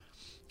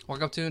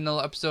Welcome to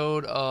another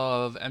episode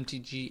of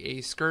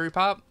MTGA Scurry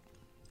Pop.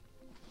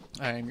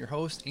 I am your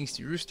host,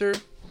 Angsty Rooster.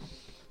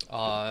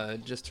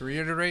 Just to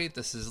reiterate,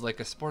 this is like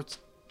a sports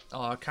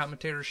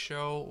commentator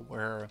show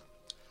where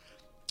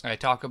I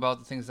talk about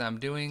the things that I'm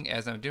doing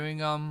as I'm doing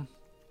them,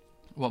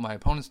 what my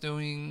opponent's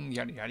doing,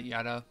 yada yada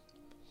yada.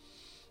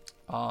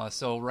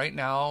 So right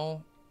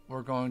now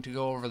we're going to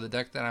go over the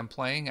deck that I'm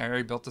playing. I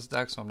already built this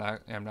deck, so I'm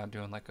not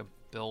doing like a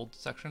build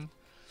section,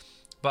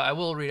 but I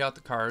will read out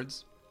the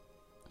cards.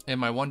 In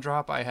my one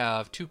drop, I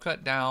have 2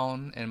 cut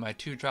down. In my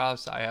 2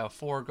 drops, I have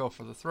 4 go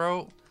for the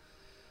throat,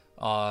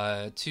 2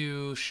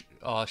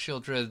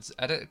 Sheoldred's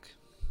Edict,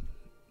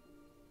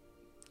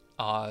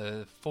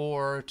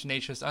 4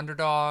 Tenacious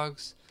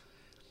Underdogs,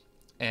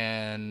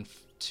 and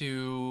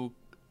 2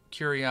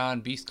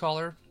 Curion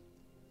Beastcaller.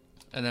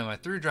 And then my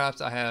 3 drops,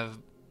 I have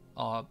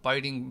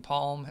Biting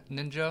Palm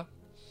Ninja.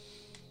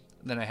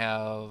 Then I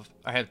have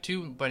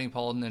 2 Biting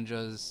Palm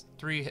Ninjas,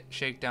 3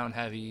 Shakedown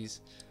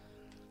Heavies,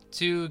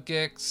 2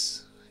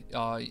 Gix,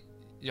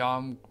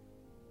 Yawgmoth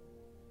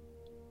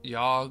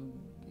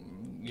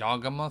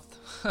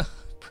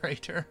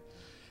Praetor.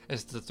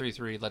 It's the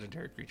 3/3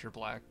 legendary creature,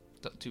 black,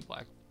 2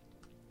 black.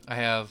 I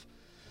have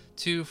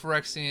 2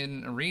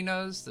 Phyrexian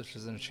Arenas, which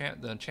is the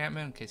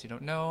enchantment, in case you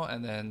don't know,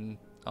 and then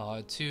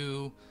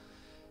 2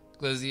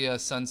 Glizia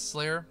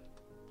Sunslayer.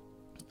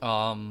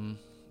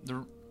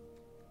 The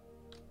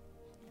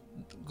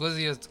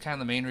Glizia is kind of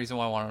the main reason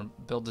why I want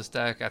to build this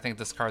deck. I think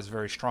this card is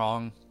very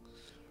strong.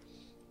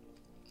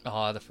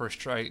 The first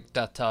strike,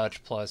 death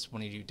touch, plus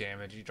when you do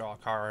damage, you draw a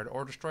card,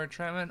 or destroy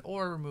enchantment,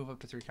 or remove up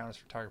to 3 counters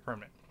for target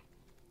permanent,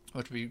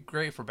 which would be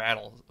great for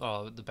battle.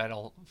 The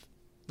battle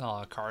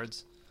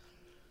cards.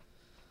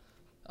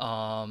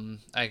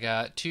 I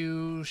got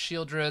 2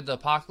 Sheoldred the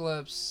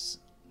Apocalypse,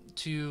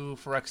 2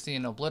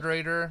 Phyrexian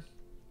Obliterator,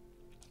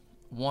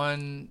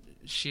 1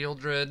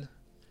 Sheoldred,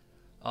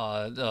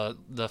 the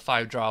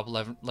 5-drop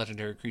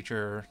legendary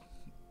creature.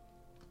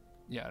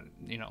 Yeah,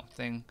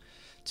 thing.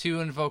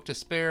 2 Invoke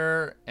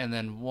Despair, and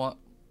then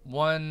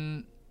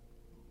one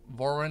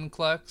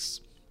Vorinclex,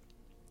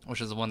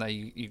 which is the one that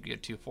you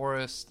get 2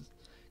 forests, in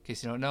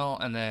case you don't know.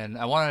 And then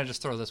I want to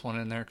just throw this one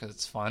in there because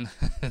it's fun.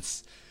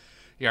 It's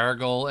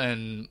Yargle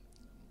and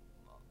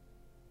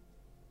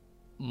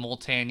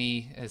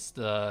Multani. It's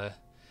a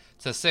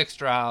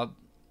 6-drop,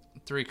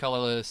 3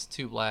 colorless,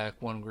 2 black,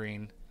 1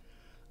 green.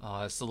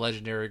 It's the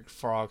legendary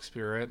Frog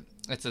Spirit.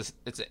 It's a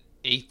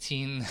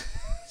 18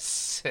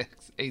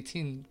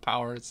 18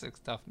 power, 6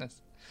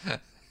 toughness.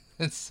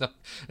 It's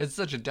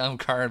such a dumb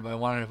card, but I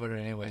wanted to put it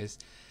anyways.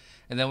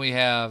 And then we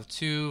have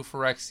 2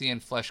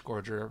 Phyrexian Flesh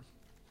Gorger,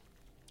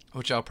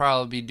 which I'll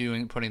probably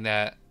be putting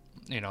that,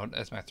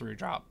 as my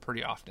 3-drop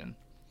pretty often.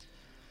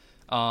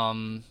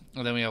 And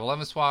then we have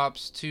 11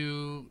 swaps,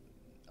 2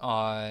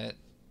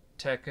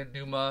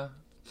 Tekanuma,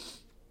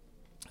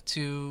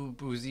 2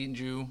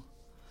 Buzinju,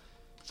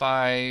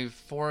 5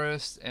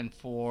 Forest, and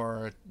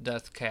 4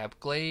 Deathcap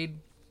Glade.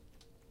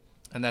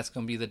 And that's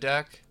going to be the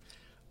deck.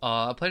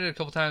 I played it a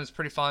couple times.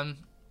 Pretty fun.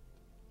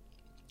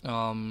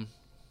 Yeah,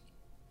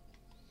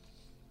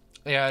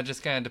 it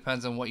just kind of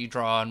depends on what you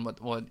draw and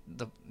what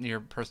your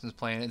person's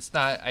playing. It's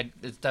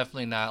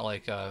definitely not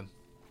like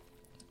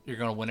you're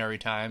going to win every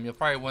time. You'll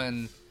probably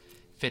win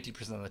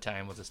 50% of the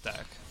time with this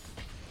deck.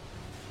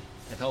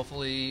 And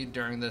hopefully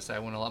during this I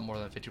win a lot more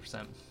than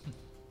 50%.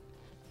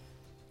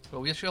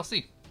 But we shall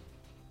see.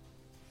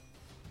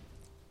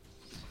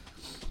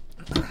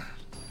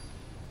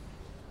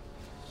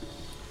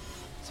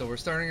 So we're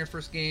starting our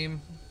first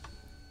game.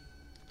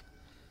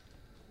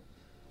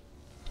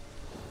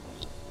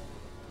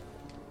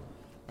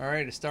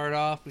 Alright, to start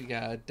off, we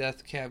got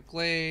Deathcap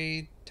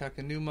Glade,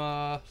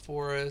 Takanuma,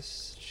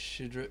 Forest,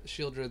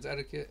 Sheoldred's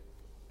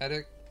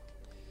Edict,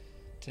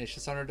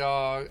 Tenacious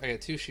Underdog. I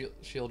got 2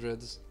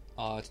 Sheoldreds,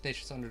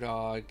 Tenacious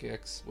Underdog,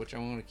 Gix, which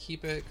I'm going to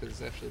keep it because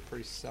it's actually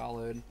pretty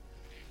solid.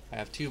 I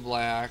have 2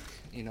 black,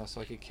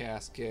 so I could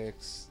cast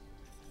Gix.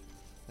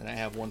 Then I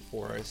have 1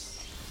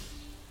 Forest.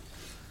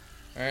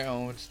 Alright,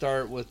 I'm going to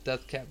start with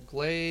Deathcap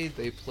Glade.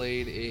 They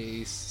played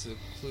a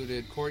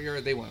Secluded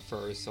Courtyard. They went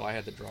first, so I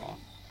had to draw.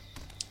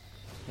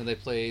 Then they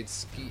played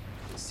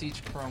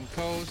Siege Chrome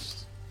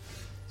Coast.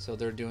 So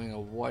they're doing a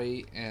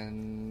white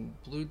and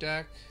blue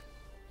deck.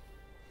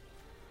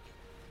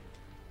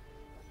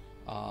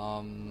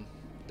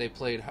 They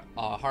played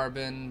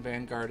Harbin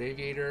Vanguard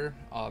Aviator.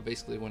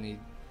 Basically, when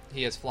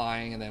he has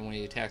flying, and then when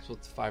he attacks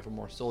with 5 or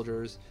more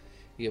soldiers,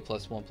 they get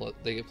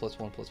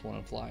 +1/+1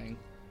 in flying.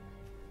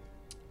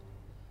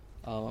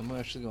 I'm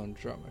actually going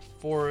to drop my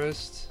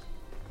Forest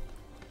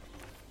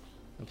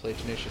and play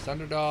Tenacious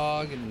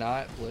Underdog and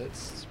not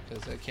Blitz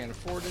because I can't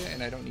afford it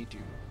and I don't need to.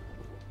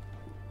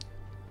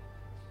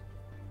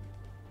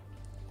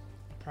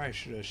 Probably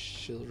should have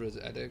Sheoldred's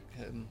Edict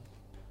him.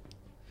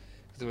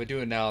 Because if I do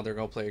it now, they're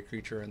going to play a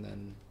creature and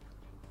then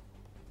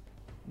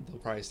they'll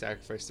probably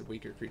sacrifice the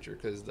weaker creature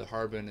because the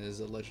Harbin is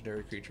a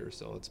legendary creature,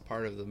 so it's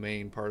part of the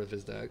main part of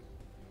his deck.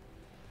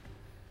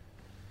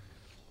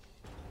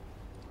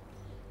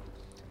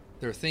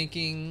 They're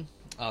thinking,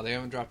 they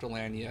haven't dropped a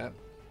land yet.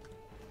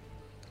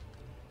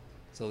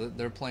 So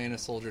they're playing a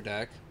soldier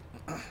deck.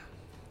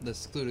 The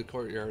Secluded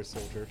Courtyard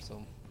soldier,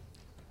 so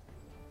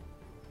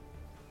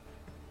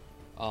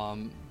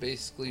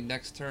basically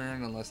next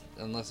turn,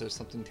 unless there's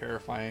something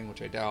terrifying,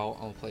 which I doubt,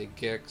 I'm gonna play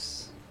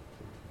Gix.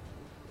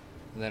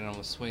 And then I'm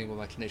gonna swing with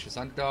my Tenacious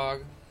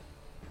Underdog.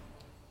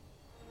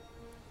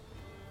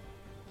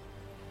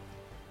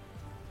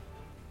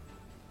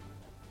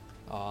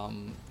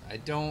 I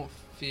don't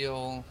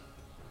feel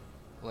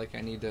like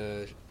I need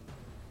to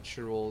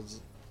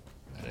Shirolds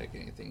Edict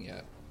anything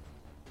yet.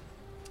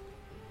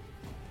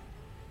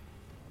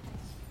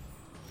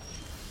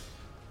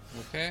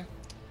 Okay,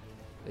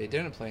 they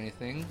didn't play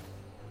anything.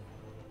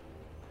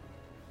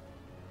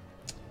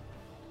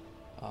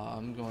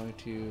 I'm going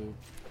to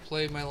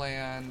play my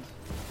land,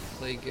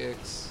 play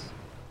Gix.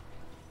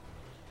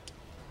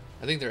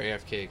 I think they're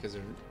AFK because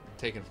they're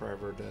taking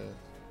forever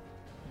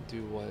to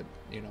do what,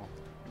 you know,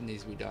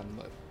 needs to be done,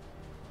 but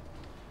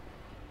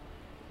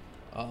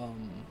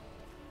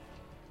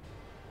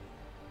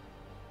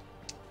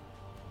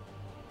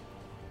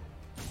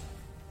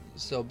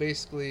so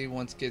basically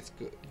once Gix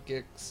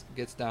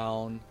gets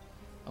down,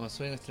 I'm gonna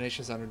swing with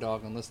Tenacious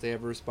Underdog unless they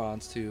have a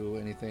response to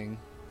anything.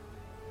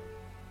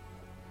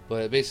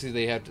 But basically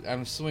they have to,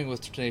 I'm swinging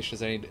with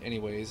Tenacious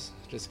anyways,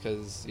 just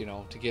because, you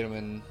know, to get him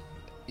in,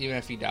 even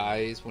if he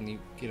dies, when you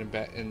get him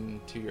back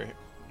into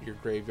your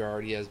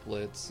graveyard, he has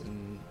Blitz,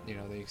 and, you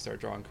know, they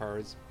start drawing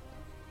cards,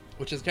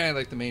 which is kind of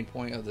like the main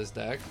point of this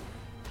deck,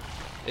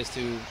 is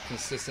to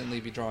consistently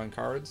be drawing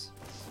cards.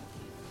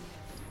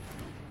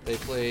 They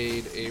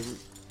played a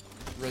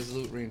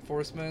Resolute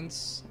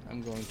Reinforcements.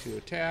 I'm going to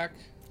attack.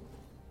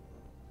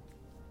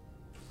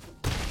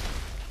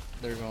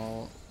 They're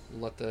going to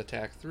let the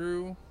attack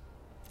through.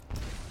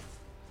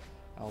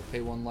 I'll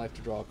pay 1 life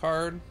to draw a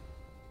card.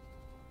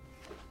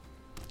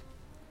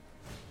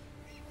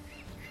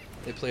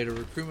 They played a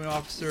Recruitment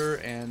Officer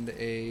and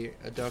a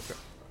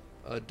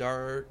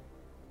Darkar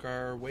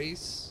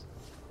Waste.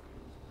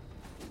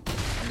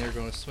 And they're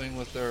going to swing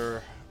with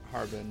their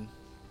Harbin.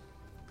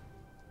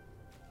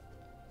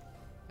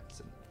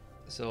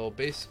 So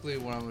basically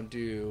what I'm going to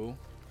do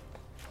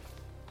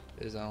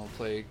is I'm going to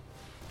play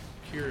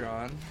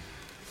Curion.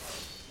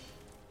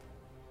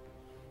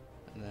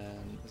 And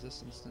then, is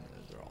this instant?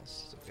 They're all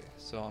okay.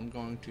 So I'm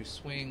going to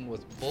swing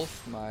with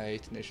both my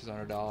Tenacious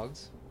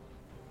Underdogs,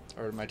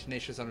 or my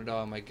Tenacious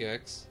Underdog and my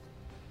Gix,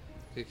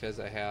 because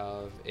I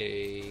have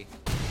a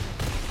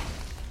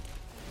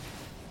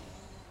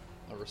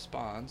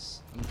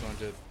response. I'm going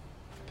to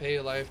pay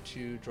a life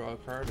to draw a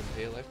card and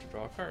pay a life to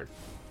draw a card.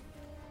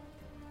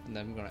 And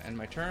then I'm going to end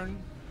my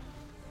turn.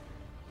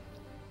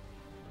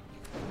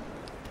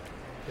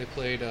 They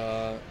played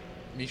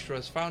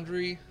Mishra's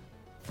Foundry.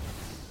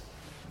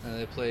 And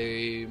they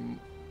play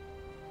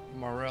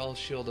Morel,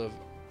 Shield of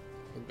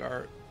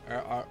Argiv.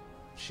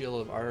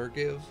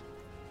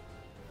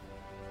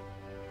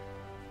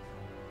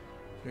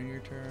 During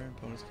your turn,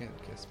 opponents can't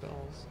cast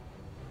spells.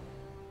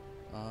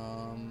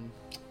 I'll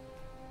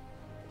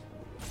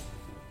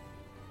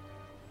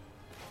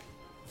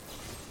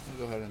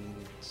go ahead and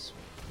swing.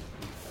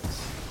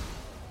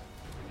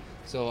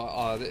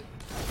 So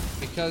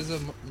because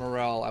of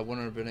Morel, I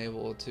wouldn't have been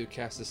able to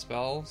cast a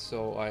spell.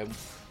 So I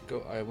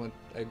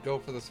go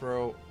for the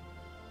throat.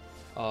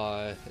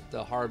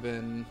 The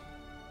Harbin.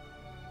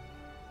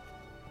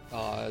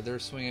 They're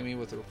swinging me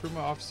with a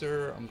Recruitment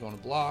Officer. I'm going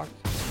to block.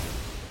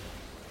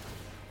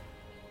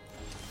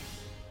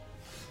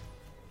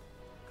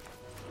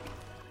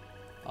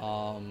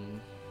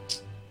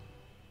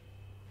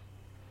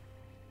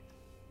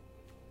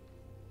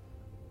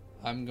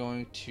 I'm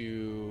going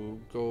to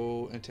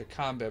go into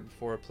combat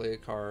before I play a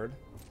card.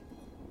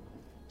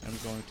 I'm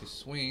going to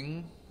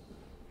swing.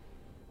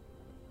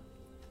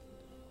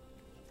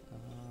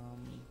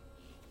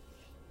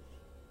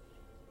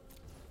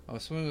 I'm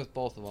swinging with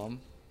both of them.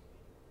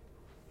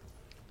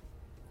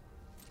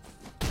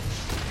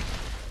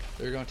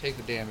 They're going to take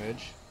the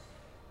damage.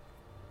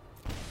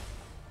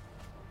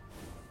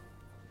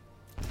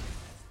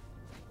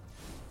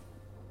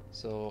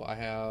 So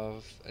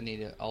I'll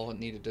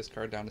need to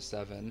discard down to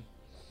 7.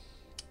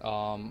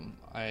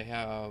 I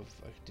can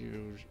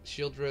do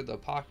Shieldred the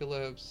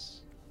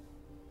Apocalypse,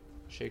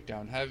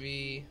 Shakedown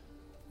Heavy.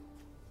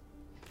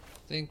 I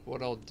think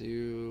what I'll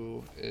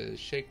do is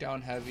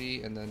Shakedown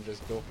Heavy and then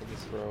just go for the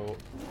throat,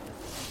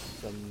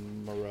 the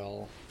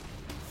Morel.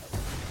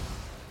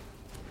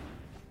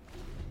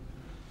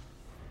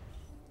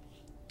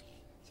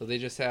 So they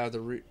just have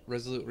the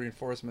Resolute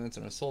Reinforcements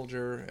and a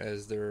Soldier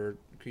as their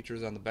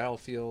creatures on the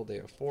battlefield. They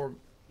have 4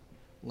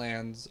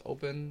 lands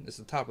open. It's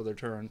the top of their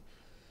turn.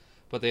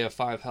 But they have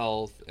 5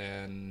 health,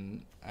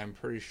 and I'm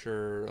pretty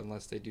sure,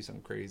 unless they do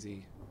something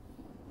crazy,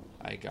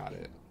 I got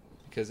it.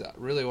 Because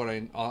really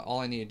all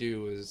I need to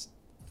do is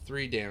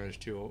 3 damage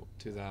to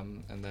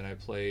them, and then I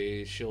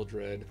play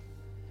Shieldred,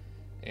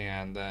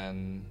 and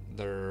then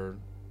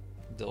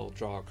they'll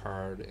draw a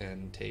card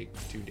and take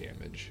 2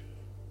 damage.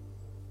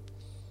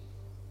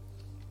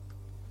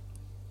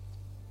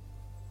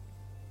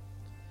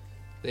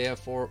 They have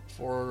four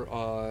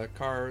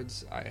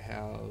cards. I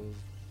have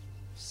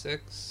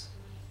 6.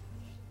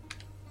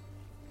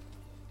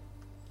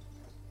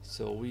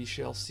 So we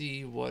shall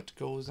see what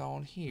goes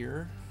on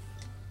here.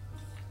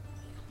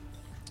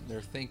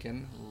 They're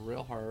thinking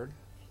real hard.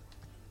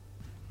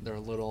 Their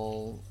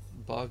little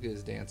bug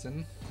is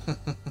dancing.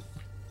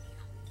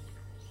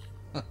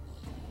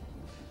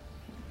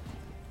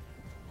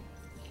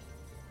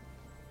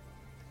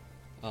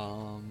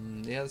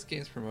 Yeah, this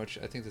game's pretty much,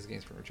 I think this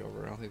game's pretty much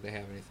over. I don't think they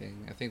have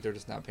anything. I think they're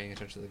just not paying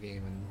attention to the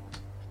game, and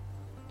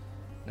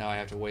now I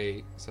have to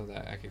wait so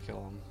that I could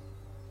kill them.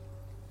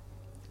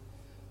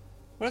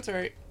 But it's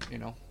alright, you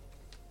know.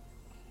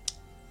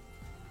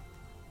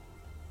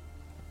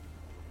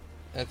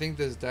 I think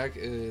this deck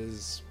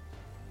is...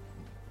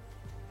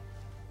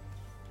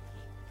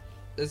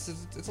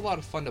 It's a lot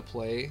of fun to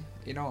play.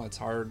 You know, it's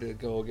hard to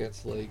go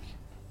against, like,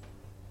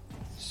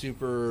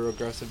 super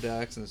aggressive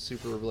decks and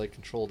super, like,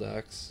 control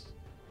decks.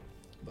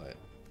 But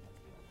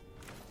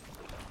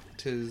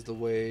 'tis the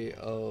way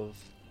of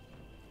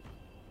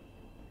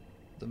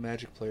the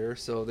Magic player.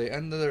 So they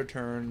end their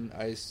turn.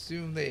 I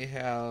assume they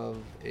have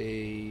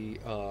a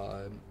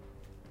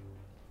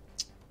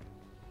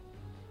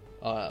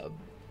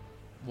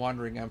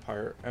Wandering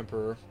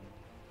Emperor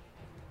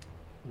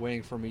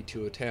waiting for me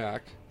to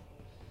attack,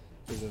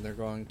 because then they're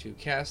going to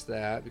cast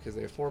that because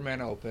they have 4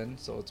 mana open,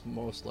 so it's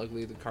most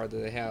likely the card that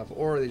they have,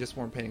 or they just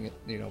weren't paying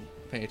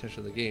attention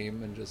to the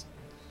game and just,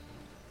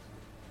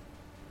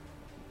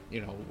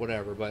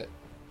 whatever. But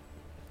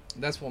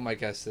that's what my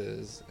guess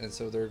is. And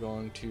so they're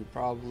going to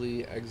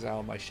probably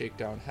exile my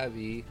Shakedown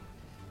Heavy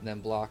and then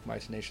block my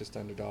Tenacious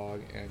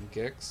Thunderdog and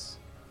Gix,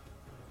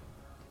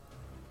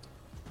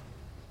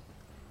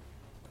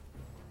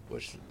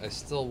 which I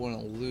still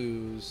wouldn't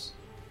lose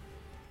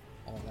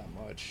all that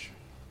much.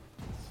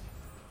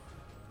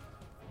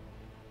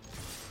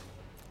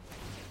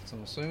 So I'm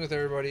gonna swing with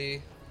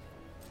everybody.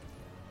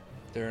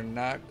 They're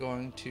not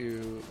going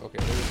to... Okay,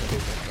 they're just gonna do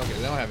that. Okay,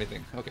 they don't have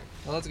anything. Okay,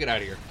 well, let's get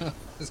out of here.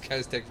 This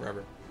guy's take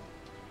forever.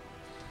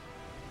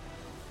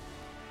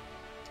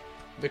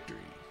 Victory.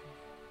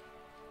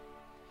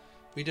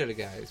 We did it,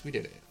 guys. We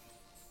did it.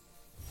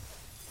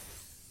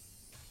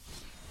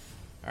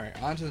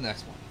 Alright, on to the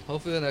next one.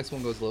 Hopefully the next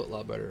one goes a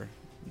lot better.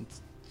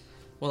 It's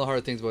one of the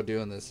hard things about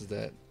doing this is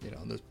that,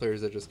 there's players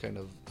that just kind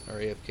of are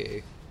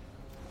AFK.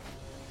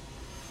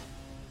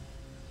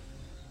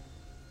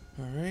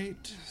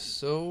 Alright,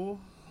 so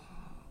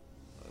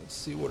let's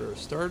see what our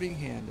starting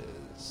hand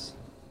is.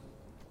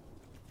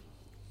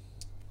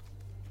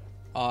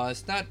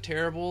 It's not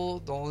terrible.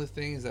 The only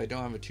thing is I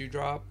don't have a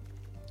 2-drop,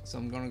 so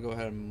I'm going to go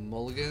ahead and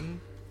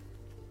mulligan.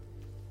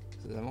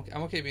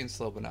 I'm okay being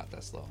slow, but not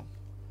that slow.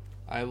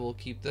 I will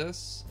keep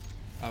this.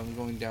 I'm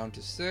going down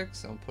to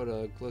 6. I'll put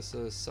a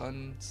Glissa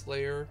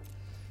Sunslayer.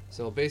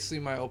 So basically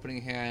my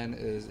opening hand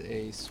is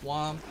a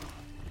Swamp,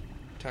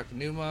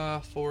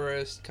 Takenuma,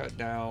 Forest, Cut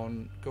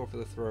Down, Go for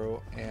the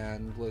Throw,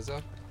 and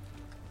Glissa.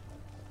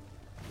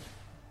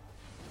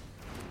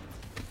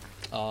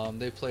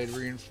 They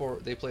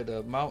played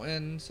a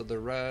Mountain, so the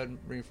red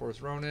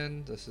Reinforced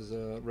Ronin. This is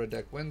a red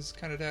deck wins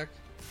kind of deck.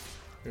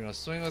 We're gonna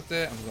swing with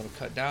it. I'm gonna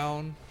cut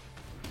down.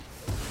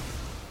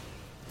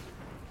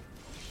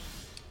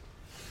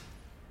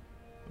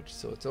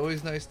 So it's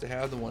always nice to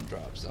have the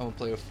 1-drops. I'm gonna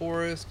play a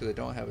Forest because I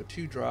don't have a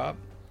 2-drop.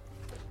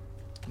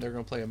 They're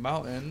gonna play a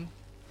Mountain.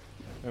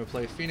 They're gonna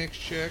play a Phoenix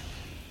Chick.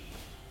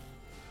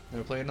 They're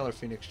gonna play another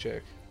Phoenix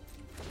Chick.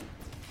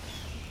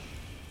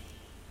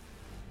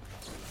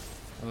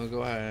 I'm gonna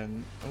go ahead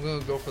and I'm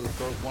gonna go for the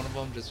throat one of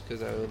them just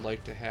because I would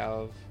like to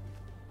have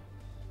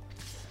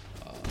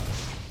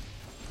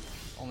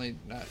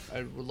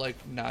I would like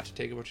not to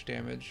take a bunch of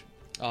damage.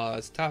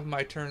 It's top of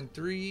my turn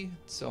 3,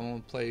 so I'm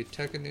gonna play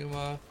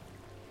Takenuma,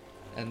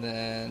 and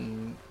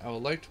then I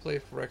would like to play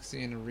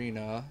Phyrexian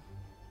Arena,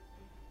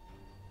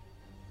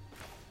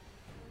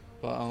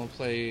 but I'm gonna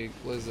play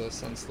Glissa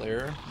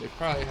Sunslayer. They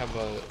probably have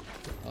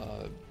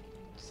a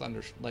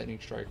Thunder Lightning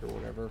Strike or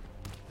whatever,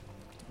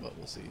 but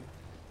we'll see.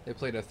 They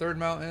played a 3rd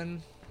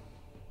Mountain.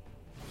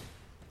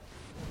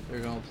 They're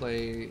gonna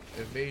play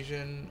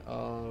Evasion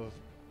of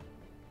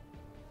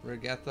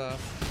Regatha.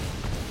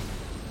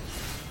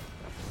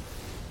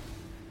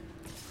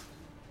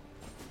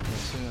 I'm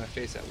swinging my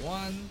face at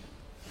 1.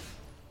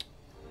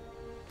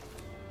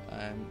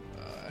 I'm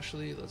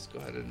actually, let's go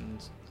ahead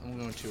and I'm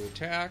going to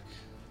attack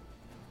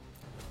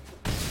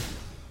their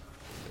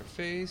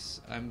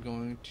face. I'm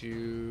going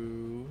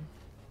to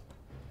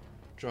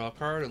draw a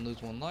card and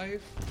lose 1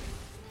 life.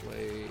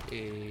 Play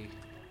a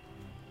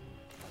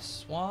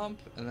Swamp,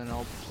 and then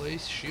I'll play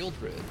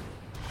Shieldred.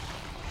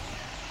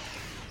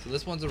 So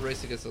this one's a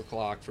race against the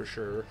clock for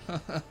sure.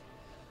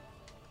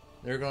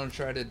 They're going to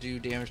try to do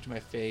damage to my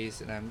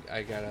face, and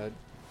I gotta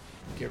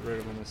get rid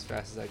of them as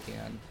fast as I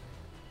can.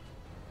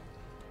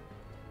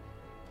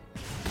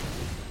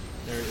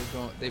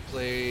 They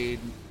played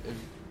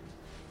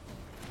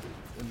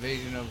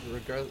Invasion of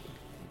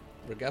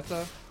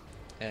Regatha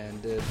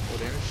and did 4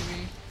 damage to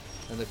me.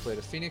 And they played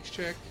a Phoenix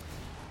Chick.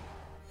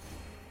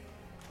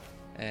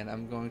 And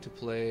I'm going to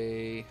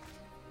play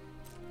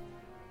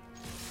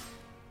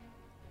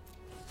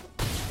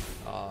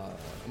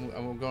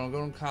I'm going to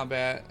go in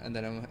combat, and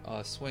then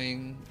I'm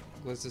swing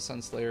Glizda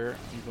Sunslayer.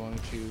 I'm going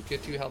to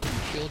get 2 health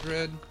from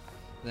Shieldred,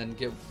 then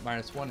get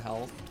 -1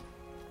 health.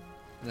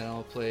 And then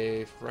I'll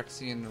play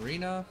Phyrexian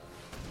Arena.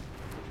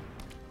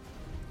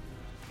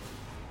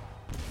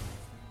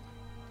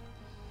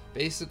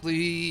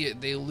 Basically,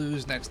 they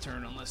lose next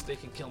turn unless they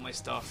can kill my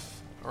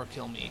stuff or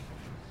kill me.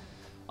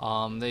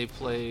 They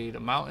played a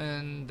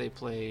Mountain, they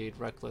played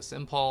Reckless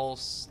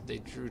Impulse, they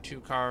drew 2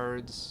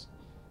 cards,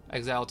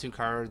 exiled 2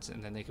 cards,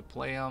 and then they could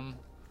play them.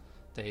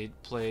 They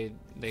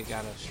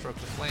got a Stroke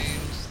the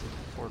Flames,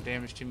 4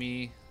 damage to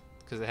me,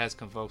 because it has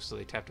Convoke, so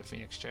they tapped a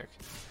Phoenix Chick.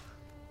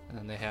 And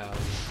then they have,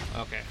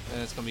 okay,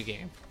 then it's going to be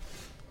game.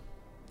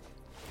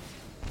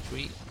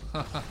 Sweet.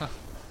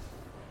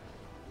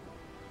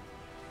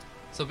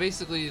 So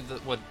basically,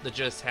 what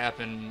just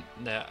happened,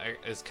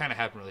 it's kind of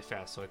happened really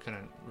fast, so I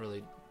couldn't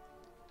really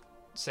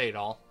say it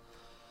all.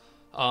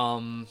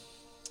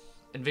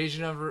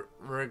 Invasion of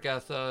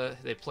Regatha,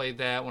 they played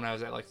that when I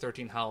was at like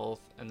 13 health,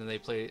 and then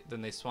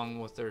they swung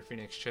with their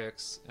Phoenix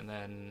Chicks, and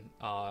then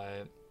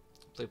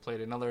they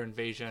played another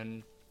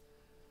Invasion,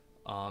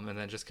 and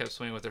then just kept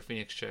swinging with their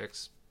Phoenix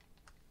Chicks.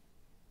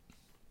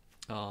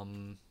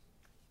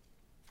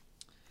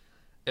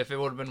 If it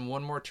would have been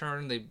one more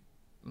turn, they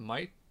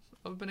might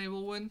have been able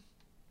to win.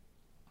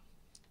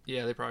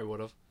 Yeah, they probably would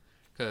have,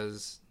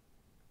 because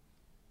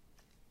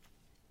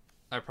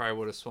I probably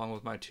would have swung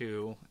with my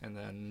 2, and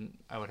then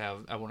I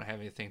wouldn't have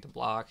anything to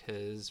block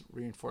his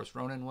Reinforced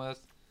Ronin with,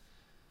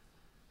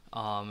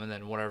 and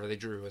then whatever they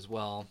drew as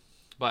well.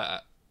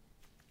 But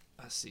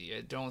let's see,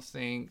 I don't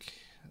think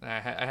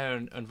I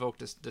had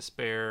Invoked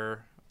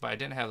Despair, but I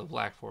didn't have the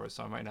black for it,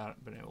 so I might not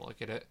have been able to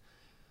get it.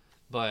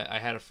 But I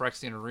had a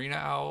Phyrexian Arena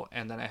out,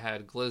 and then I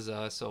had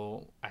Glizza,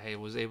 so I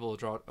was able to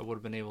draw. I would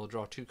have been able to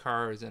draw 2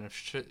 cards, and if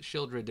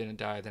Shieldred didn't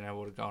die, then I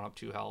would have gone up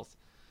 2 health.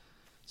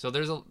 So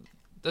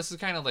this is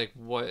kind of like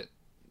what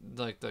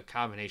like the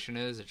combination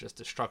is. It's just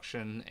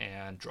destruction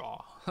and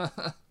draw.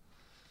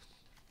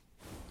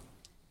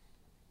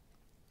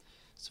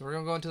 So we're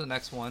gonna go into the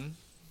next one.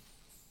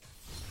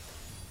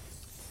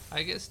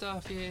 I get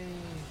stuff, yay!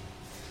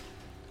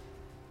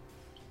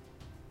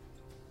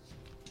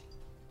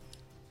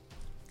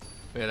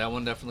 But yeah, that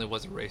one definitely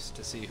was a race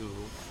to see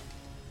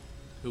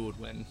who would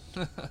win.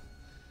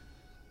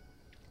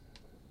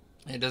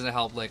 It doesn't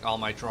help, like,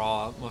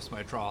 most of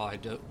my draw, I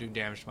do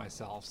damage to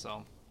myself,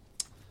 so.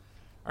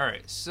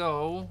 Alright,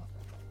 so,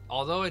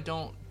 although I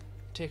don't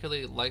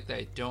particularly like that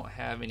I don't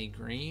have any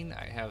green,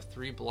 I have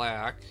 3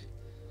 black,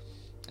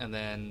 and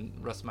then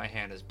the rest of my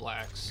hand is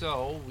black.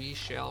 So, we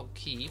shall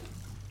keep.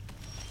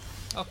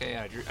 Okay,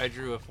 I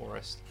drew a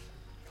forest.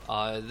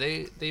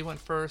 They went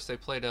first. They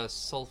played a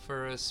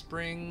Sulphurous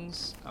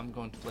Springs. I'm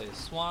going to play a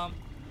Swamp.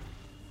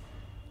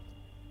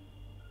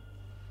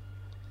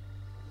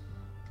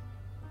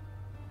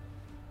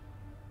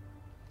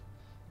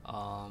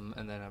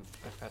 And then I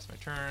passed my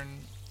turn.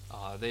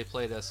 They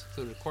played a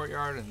Secluded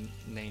Courtyard and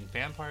named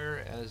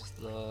Vampire as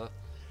the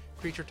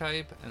creature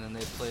type, and then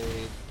they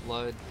played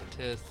Blood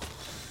Tith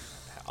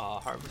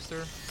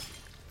Harvester.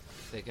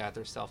 They got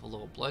themselves a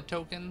little blood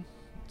token.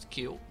 It's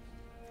cute.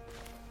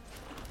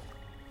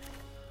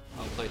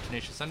 I'll play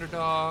Tenacious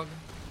Underdog.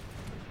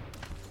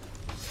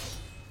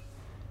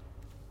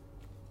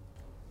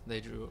 They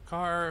drew a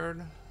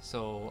card.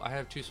 So I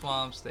have 2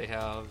 swamps. They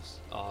have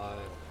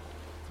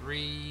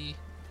 3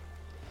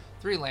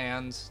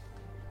 lands.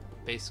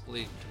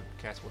 Basically,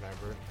 to cast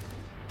whatever.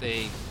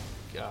 They,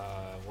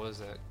 what is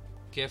that?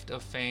 Gift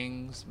of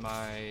Fangs,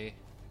 my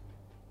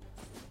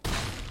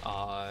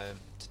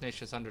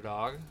Tenacious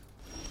Underdog.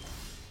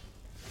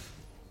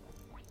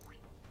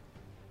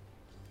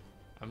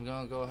 I'm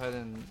gonna go ahead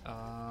and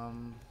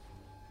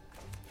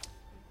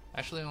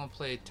actually I'm gonna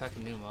play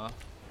Takenuma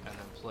and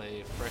then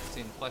play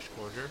Phyrexian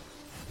Fleshgorger.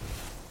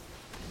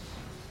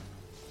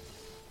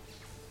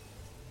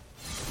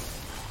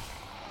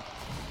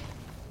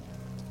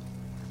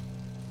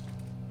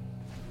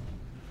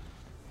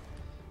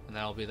 And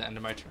that'll be the end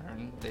of my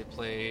turn. They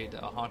played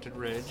a Haunted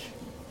Ridge,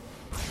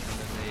 and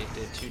then they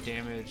did 2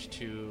 damage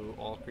to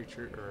all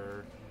creature,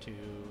 or to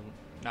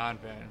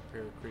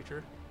non-vampire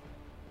creature.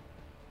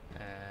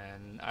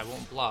 And I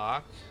won't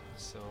block,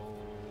 so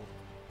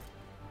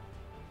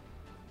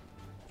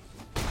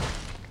that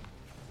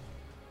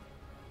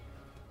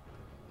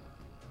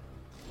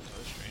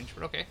was strange,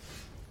 but okay.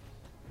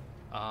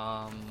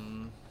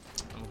 I'm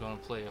going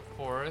to play a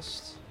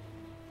forest,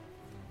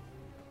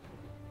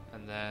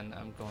 and then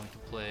I'm going to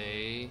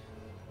play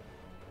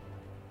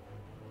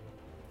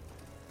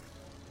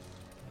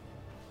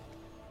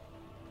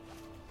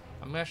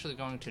I'm actually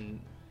going to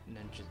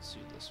ninjutsu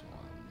this one,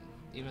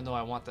 even though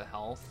I want the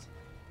health.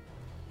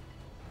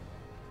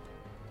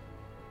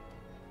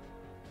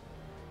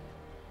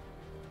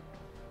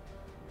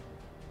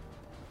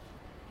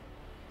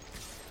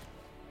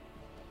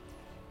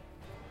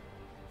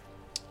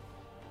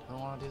 I don't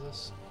want to do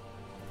this.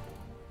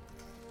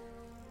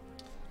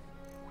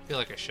 I feel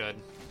like I should.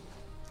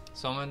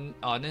 So I'm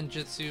gonna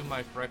ninjutsu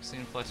my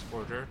Phyrexian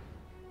Fleshgorger.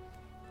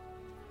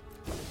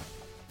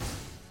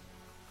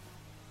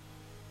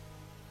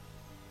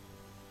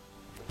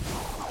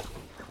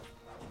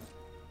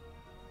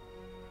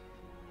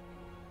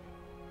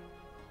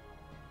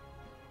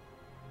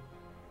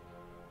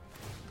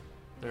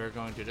 They're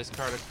going to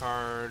discard a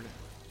card,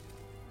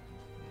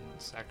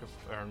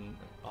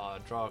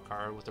 draw a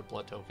card with their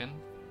blood token.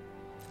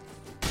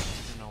 I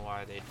don't know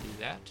why they do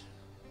that.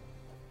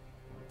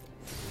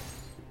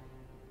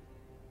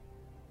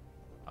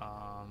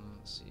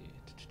 Let's see.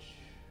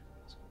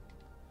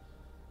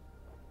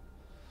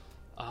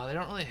 They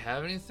don't really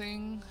have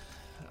anything.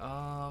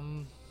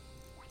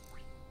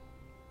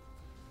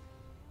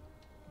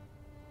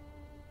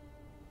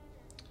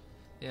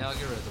 Yeah, I'll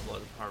get rid of the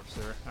Blood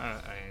Harvester.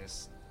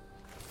 It's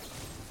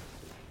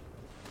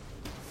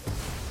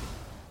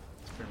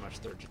pretty much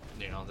their,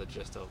 the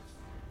gist of,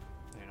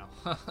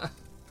 There's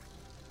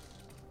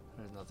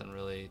nothing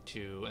really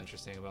too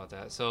interesting about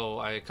that. So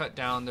I cut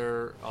down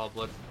their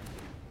Blood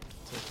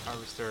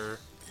Harvester,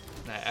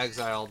 and I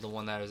exiled the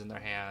one that is in their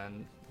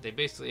hand. They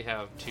basically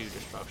have 2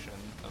 destruction.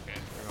 Okay,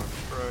 they're going to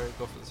destroy.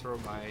 Go for the throw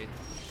my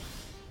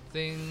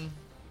thing.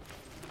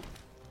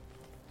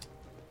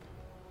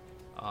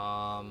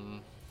 So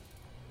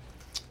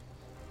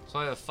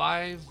I have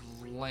 5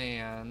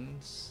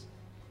 lands.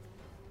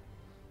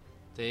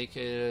 They're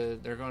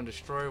going to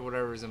destroy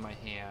whatever's in my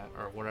hand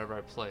or whatever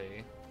I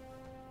play.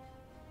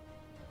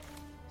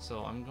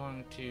 So I'm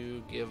going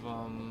to give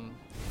them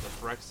the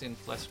Phyrexian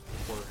Flesh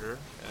Forger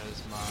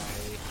as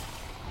my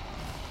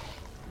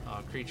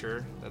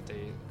creature that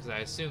because I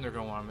assume they're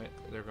going to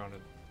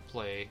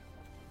play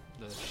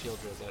the Shield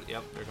Drizzt.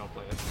 Yep, they're going to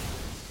play it.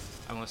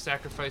 I'm going to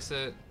sacrifice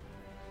it.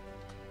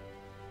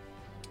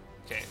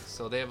 Okay,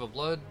 so they have a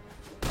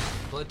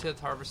Bloodtith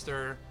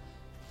Harvester,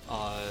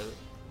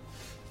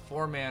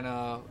 4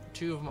 mana,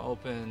 2 of them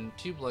open,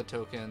 2 blood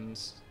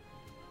tokens.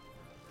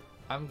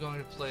 I'm going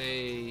to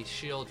play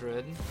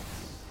Shieldred.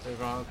 They're going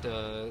to have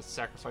to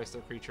sacrifice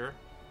their creature.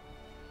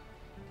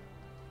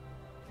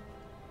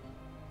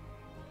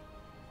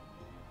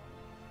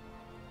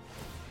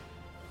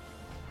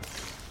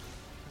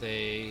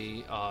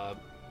 They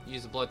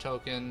use a blood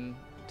token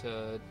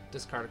to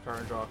discard a card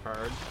and draw a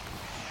card.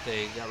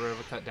 They got rid of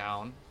a cut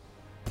down.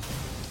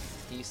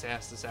 He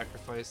has to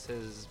sacrifice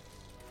his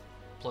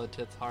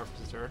Bloodtith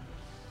Harvester.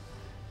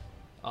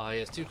 He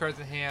has 2 cards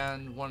in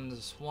hand. One is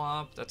a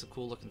swamp. That's a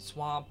cool looking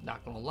swamp,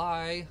 not gonna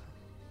lie.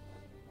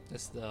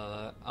 It's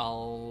the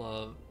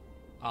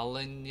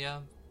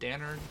Alenia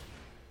Dannard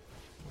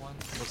one.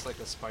 Looks like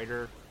a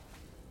spider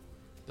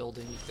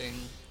building thing.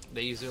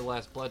 They use their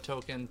last blood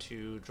token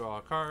to draw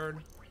a card.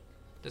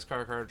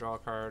 Discard a card, draw a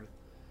card.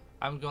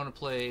 I'm going to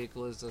play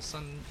Glizza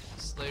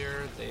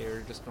Sunslayer. They're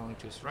just going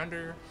to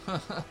surrender.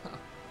 I'm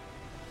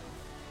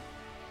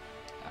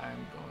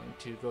going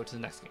to go to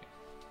the next game.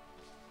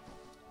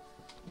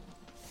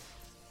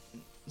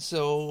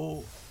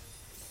 So,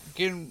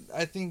 again,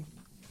 I think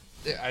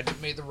I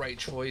made the right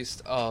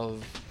choice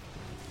of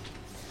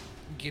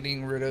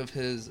getting rid of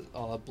his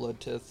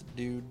Bloodtith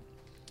dude.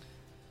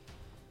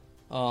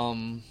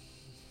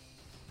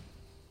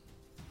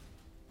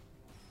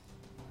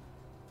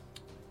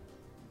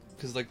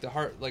 Because the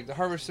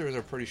harvesters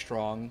are pretty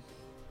strong,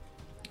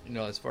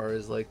 as far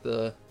as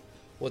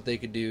what they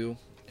could do,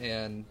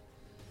 and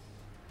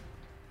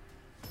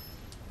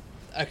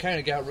I kind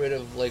of got rid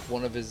of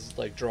one of his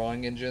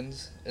drawing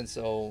engines, and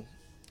so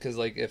because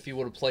if he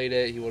would have played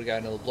it, he would have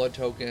gotten another blood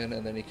token,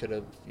 and then he could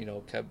have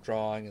kept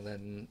drawing, and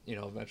then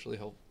eventually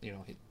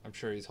I'm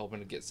sure he's hoping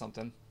to get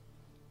something.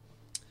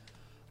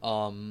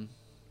 But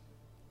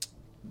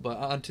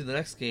on to the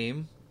next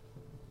game.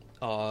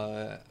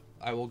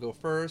 I will go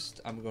first.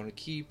 I'm going to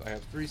keep. I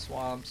have 3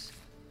 swamps.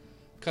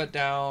 Cut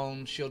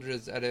down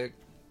Sheoldred's Edict,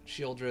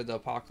 Sheoldred the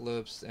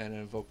Apocalypse, and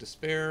Invoke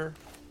Despair.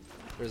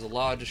 There's a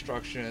lot of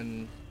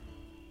destruction.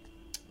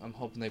 I'm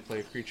hoping they play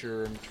a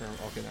creature in turn.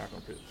 Okay, they're not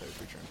going to play a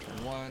creature in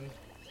turn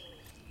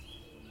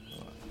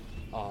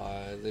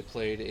 1. They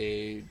played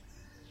a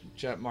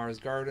Jetmar's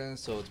Garden,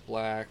 so it's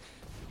black.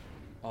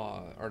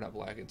 Or not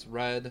black, it's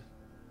red,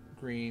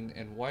 green,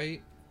 and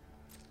white.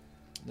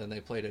 Then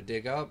they played a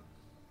Dig Up.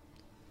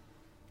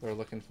 They're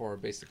looking for a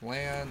basic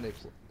land. They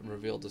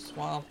revealed a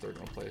swamp. They're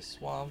going to play a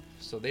swamp.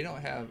 So they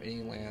don't have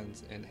any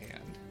lands in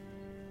hand.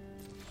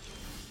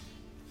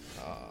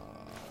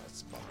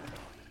 That's a bummer.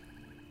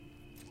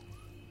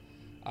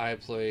 I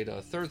played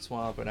a 3rd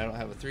swamp, and I don't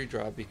have a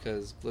 3-drop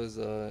because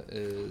Glizza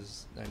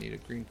I need a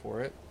green for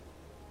it.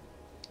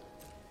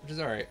 Which is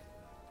alright.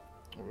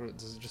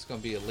 This is just going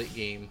to be a late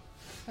game.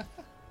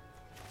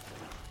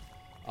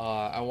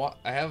 I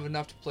have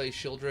enough to play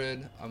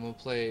Sheoldred. I'm gonna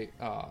play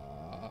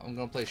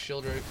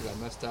Sheoldred because I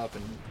messed up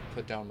and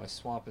put down my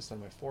swamp instead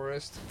of my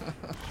forest.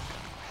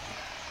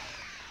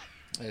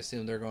 I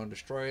assume they're going to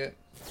destroy it.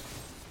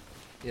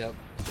 Yep,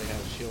 they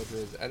have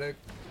Sheoldred's Edict.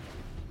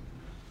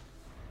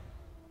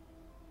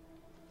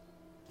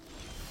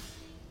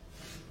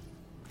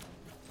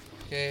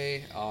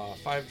 Okay,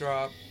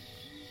 5-drop.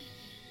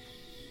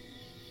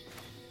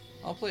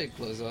 I'll play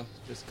Glizza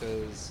just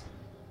because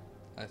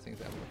I think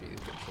that would be a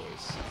good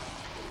choice.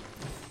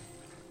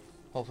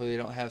 Hopefully they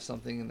don't have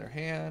something in their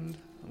hand.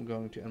 I'm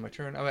going to end my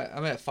turn.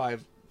 I'm at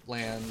 5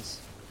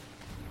 lands.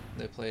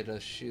 They played a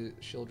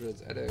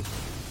Sheoldred's Edict.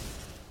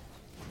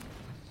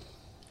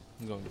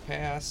 I'm going to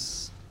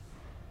pass.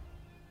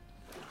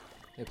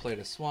 They played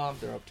a swamp.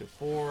 They're up to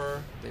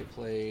 4. They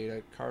played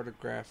a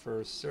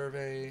cartographer's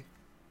survey.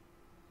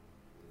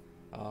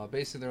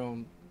 Basically, they're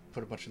going to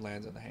put a bunch of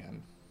lands in the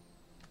hand.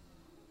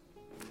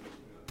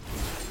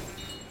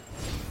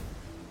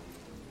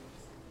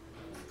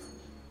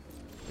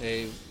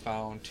 They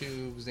found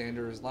 2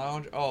 Xander's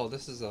Lounge. Oh,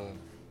 this is a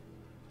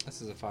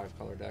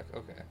 5-color deck.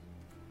 Okay.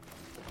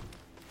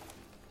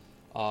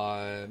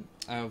 I'm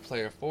gonna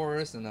play a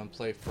Forest and then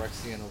play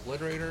Phyrexian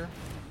Obliterator.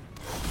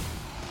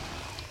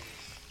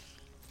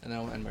 And then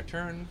I'll end my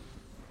turn.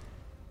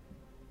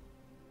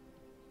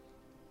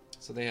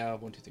 So they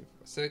have 1, 2, 3,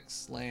 4,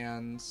 6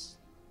 lands.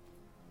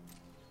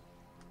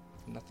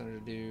 Nothing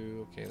to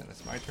do. Okay, then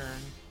it's my turn.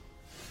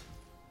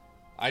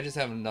 I just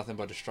have nothing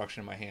but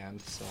destruction in my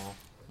hand, so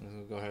I'm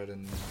gonna go ahead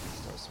and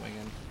start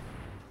swinging.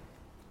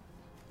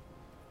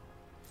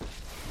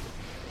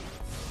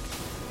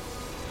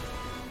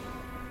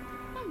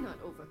 I'm not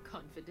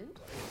overconfident.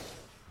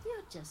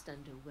 You're just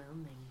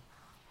underwhelming.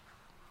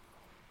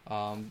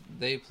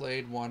 They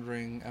played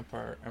Wandering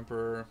Emperor.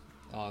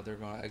 They're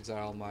gonna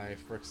exile my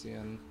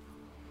Phyrexian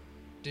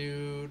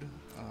dude.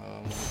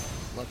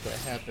 Let that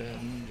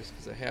happen just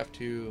because I have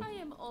to. I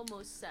am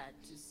almost sad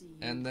to see you.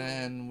 And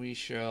then we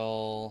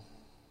shall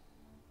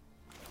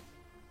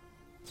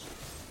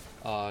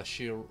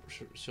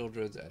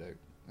Sheoldred's Edict,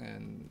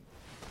 and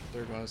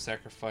they're going to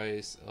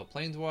sacrifice a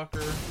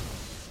Planeswalker.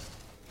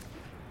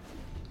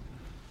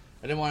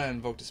 I didn't want to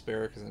invoke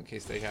Despair because in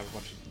case they have a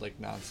bunch of like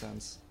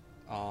nonsense.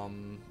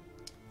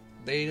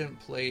 They didn't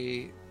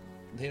play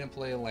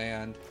a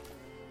land.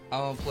 I'm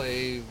gonna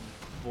play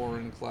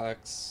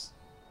Vorinclex.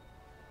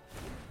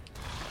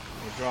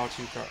 Draw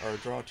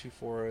 2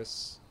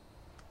 forests.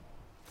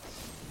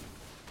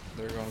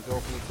 They're gonna go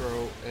for the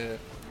throat,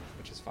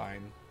 which is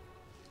fine.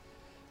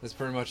 That's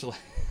pretty much like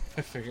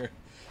I figure.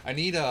 I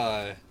need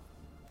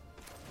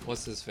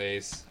what's his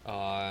face?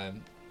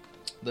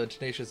 The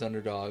Tenacious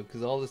Underdog,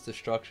 because all this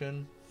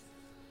destruction,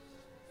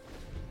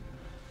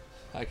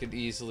 I could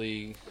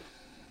easily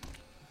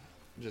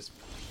just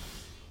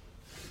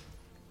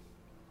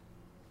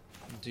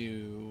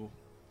do,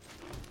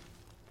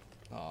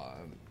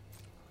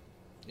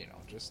 you know,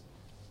 just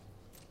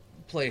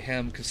play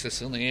him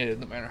consistently,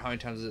 no matter how many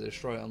times they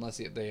destroy it, unless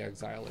they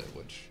exile it,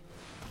 which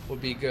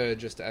would be good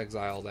just to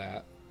exile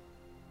that.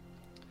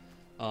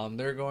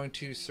 They're going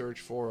to search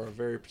for a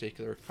very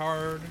particular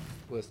card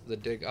with the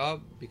dig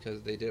up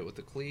because they did it with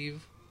the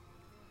cleave.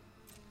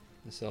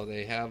 And so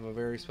they have a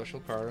very special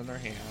card in their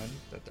hand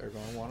that they're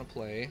going to want to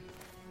play.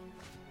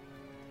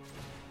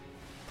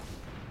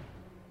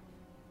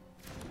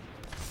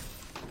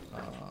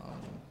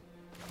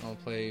 I'll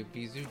play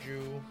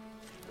Bizuju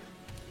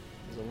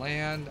as a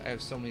land. I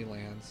have so many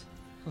lands.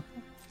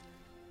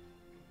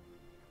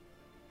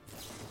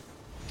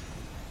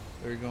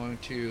 They're going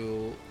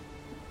to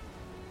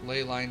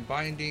Leyline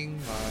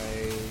Binding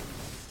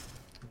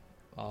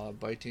my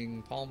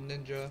Biting Palm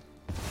Ninja.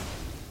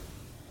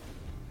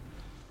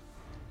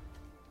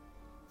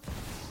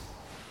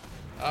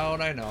 Oh,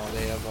 and I know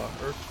they have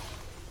Earth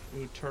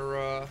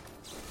Utura.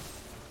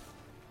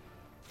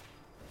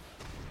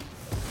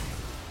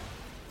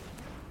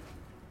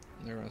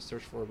 They're going to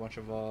search for a bunch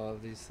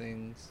of these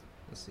things.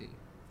 Let's see.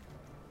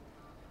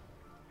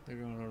 They're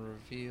going to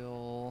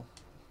reveal.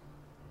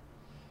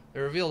 They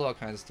revealed all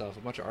kinds of stuff.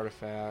 A bunch of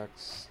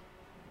artifacts.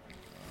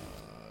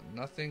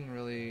 Nothing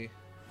really.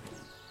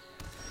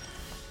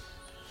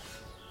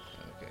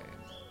 Okay.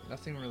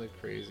 Nothing really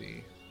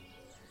crazy.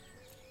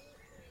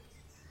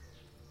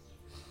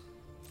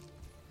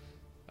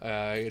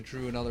 I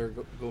drew another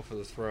go for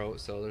the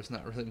throat, so there's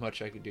not really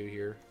much I could do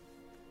here.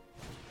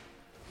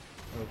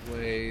 I'll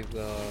play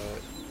the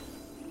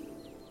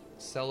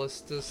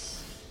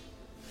Celestus,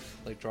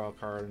 like draw a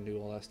card and do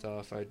all that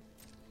stuff. I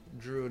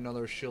drew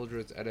another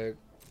Sheoldred's Edict.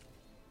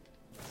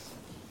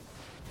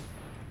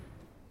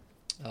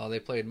 They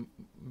played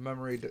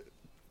Memory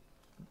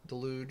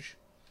Deluge.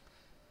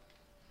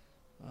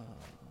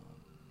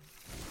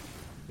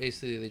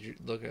 Basically, they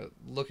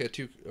look at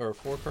 2 or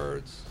 4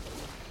 cards,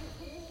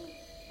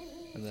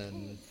 and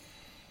then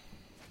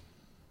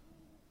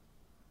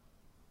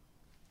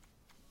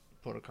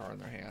put a card in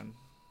their hand.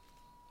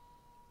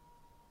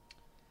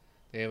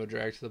 They have a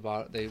drag to the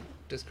bottom. They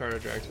discard a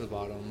drag to the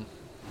bottom.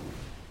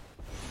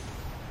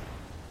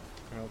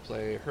 I'll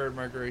play Herd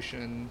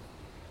Migration.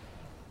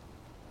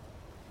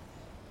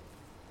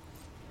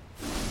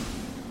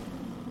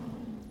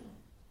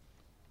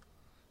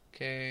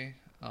 Okay.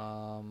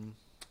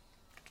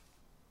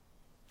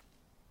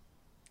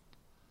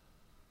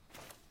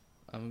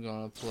 I'm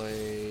gonna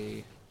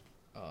play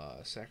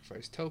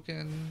Sacrifice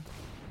Token.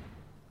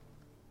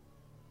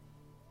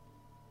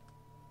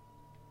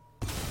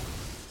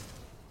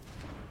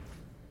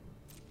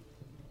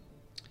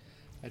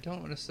 I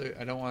don't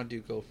want to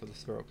go for the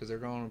throat because they're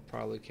going to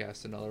probably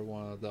cast another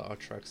one of the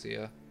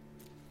Atrexia.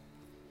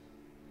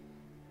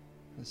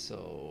 And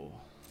so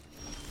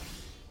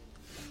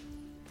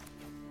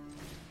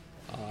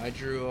I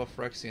drew a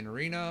Phyrexian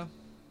Arena.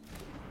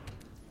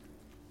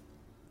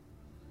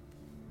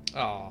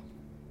 Oh,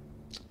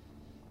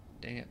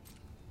 dang it!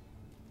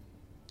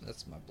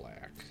 That's my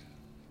black.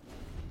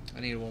 I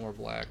need one more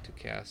black to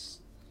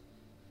cast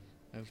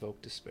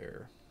Invoke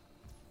Despair.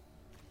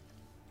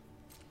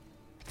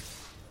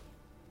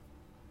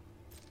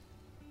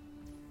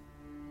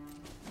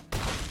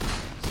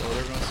 So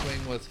they're going to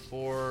swing with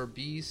 4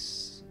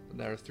 beasts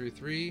that are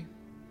 3/3.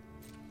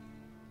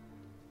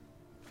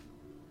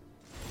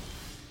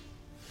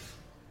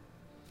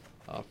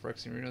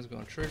 Phyrexian Reno is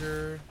going to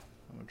trigger.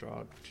 I'm going to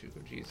draw 2.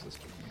 Jesus.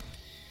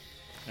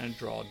 And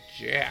draw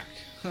Jack.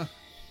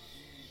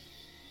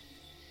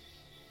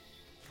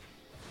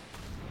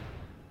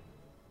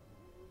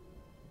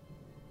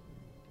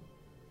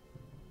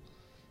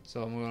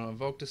 So I'm going to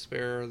Invoke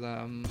Despair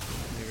them.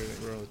 They're going to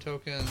get rid of the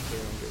tokens.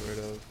 They're going to get rid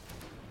of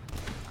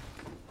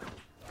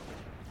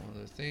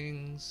other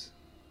things.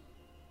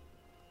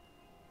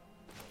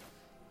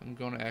 I'm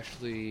going to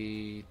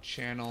actually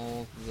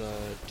channel the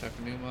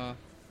Takenuma.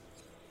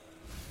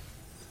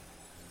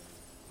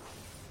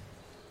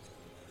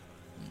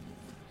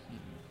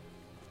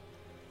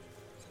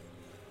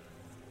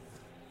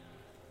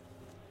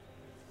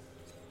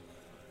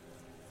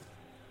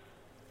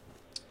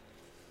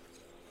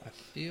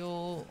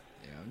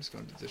 I'm just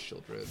going to do this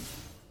Shieldred.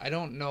 I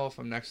don't know if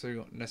I'm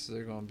necessarily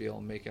going to be able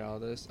to make it out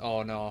of this.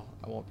 Oh no,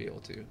 I won't be able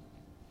to.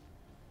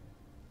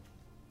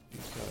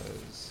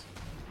 Because,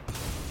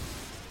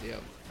 yeah,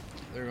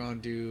 they're going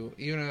to do,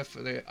 even if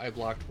I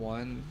blocked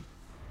one,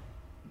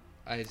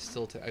 I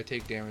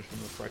take damage from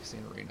the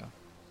Phyrexian Arena.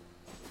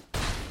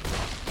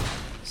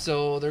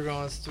 So they're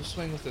going to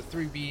swing with the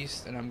 3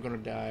 beasts, and I'm going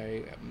to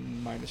die at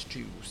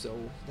 -2. So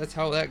that's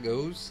how that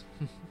goes.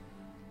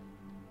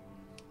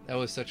 That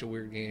was such a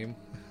weird game.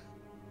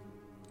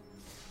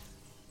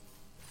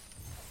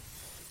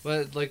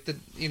 But like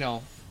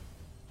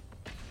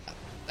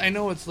I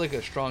know it's like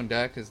a strong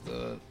deck with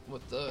the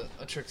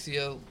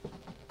Atrixia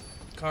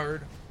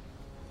card.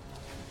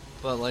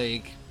 But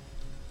like,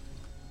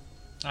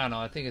 I don't know,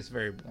 I think it's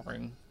very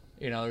boring.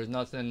 There's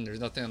nothing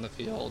on the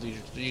field.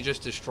 You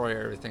just destroy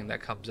everything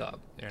that comes up,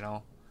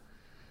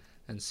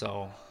 And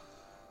so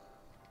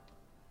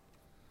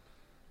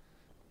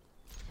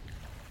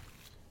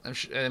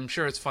I'm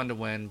sure it's fun to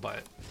win,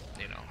 but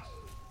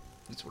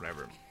it's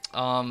whatever.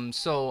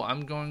 So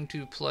I'm going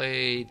to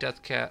play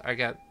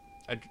Deathcap.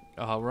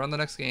 We're on the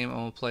next game. I'm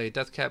gonna play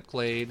Deathcap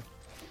Glade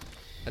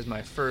as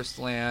my first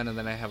land, and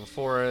then I have a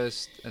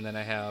forest, and then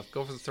I have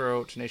Go for the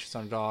Throat, Tenacious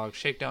Underdog,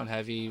 Shakedown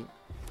Heavy,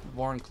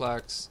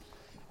 Vorinclex,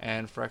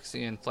 and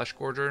Phyrexian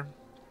Fleshgorger.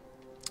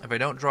 If I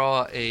don't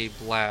draw a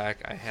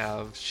black, I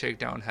have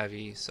Shakedown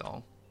Heavy,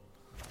 so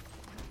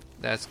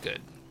that's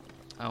good.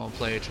 I'm going to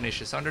play a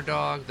Tenacious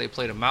Underdog. They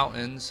played a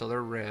Mountain, so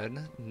they're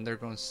red, and they're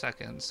going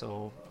second,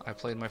 so I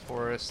played my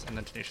Forest and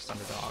then Tenacious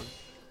Underdog.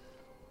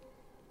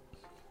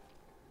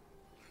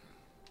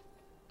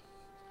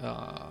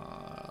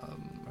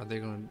 Are they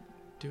going to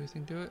do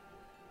anything to it?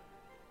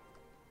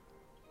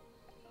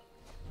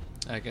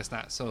 I guess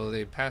not. So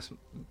I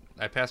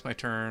passed my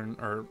turn,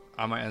 or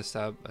on my end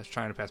step, I was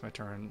trying to pass my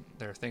turn.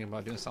 They were thinking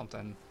about doing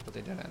something, but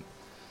they didn't.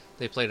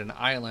 They played an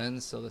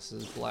island, so this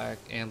is black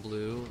and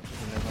blue,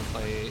 and they're going to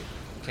play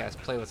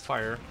with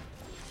fire,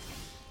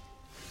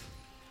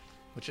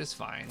 which is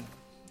fine.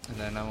 And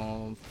then I'm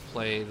going to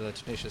play the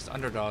Tenacious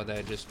Underdog that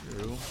I just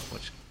drew,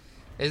 which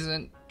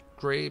isn't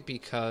great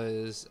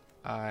because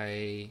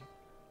I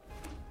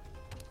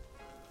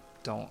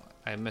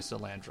missed a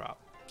land drop.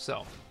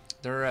 So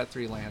they're at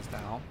 3 lands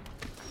now.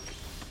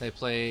 They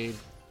played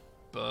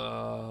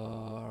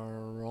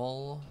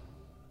Barol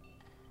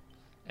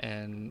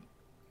and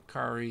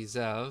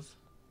Karizev.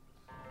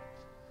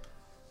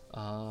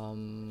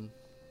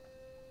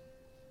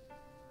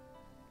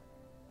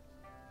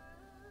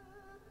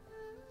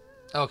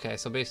 Okay,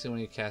 so basically when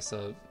you cast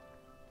a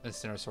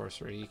instant or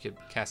sorcery, you could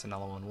cast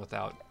another one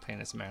without paying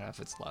its mana if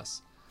it's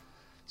less.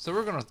 So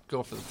we're going to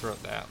go for the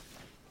throat that.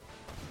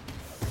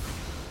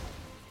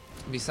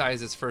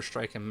 Besides its first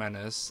strike and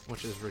menace,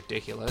 which is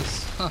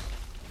ridiculous.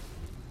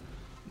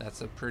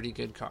 That's a pretty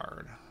good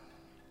card.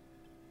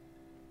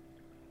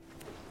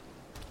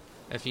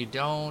 If you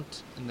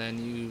don't, and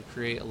then you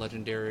create a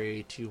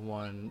legendary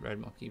 2/1 Red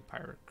Monkey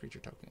Pirate creature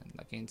token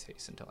that gains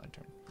haste until end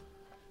turn.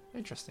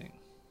 Interesting.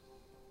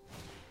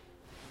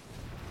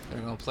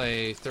 They're going to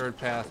play Third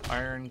Path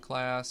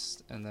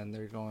Ironclast, and then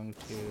they're going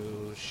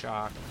to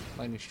shock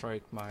Lightning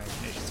Strike my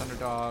Tenacious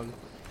Underdog, and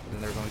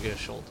then they're going to get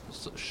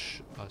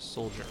a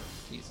soldier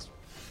piece.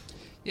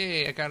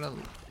 Yay, I got a,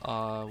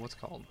 what's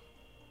it called?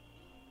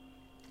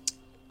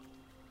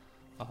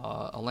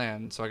 A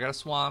land. So I got a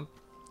swamp.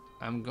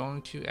 I'm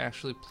going to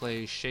actually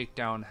play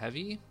Shakedown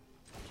Heavy.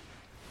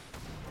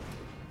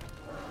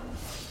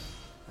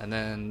 And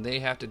then they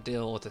have to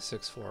deal with a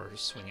 6/4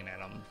 swinging at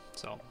them.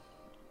 So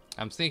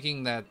I'm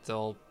thinking that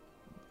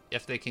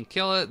if they can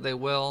kill it, they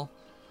will.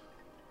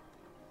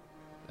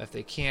 If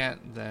they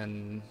can't,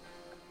 then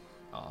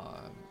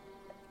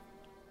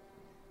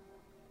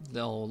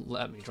they'll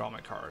let me draw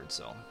my card.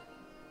 So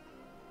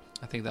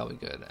I think that'll be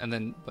good. And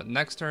then, but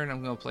next turn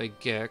I'm going to play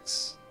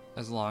Gix,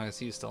 as long as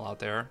he's still out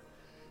there.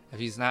 If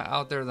he's not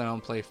out there, then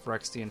I'll play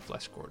Phyrexian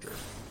Fleshgorger.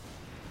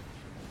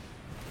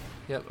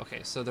 Yep, okay,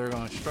 so they're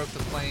going to Stroke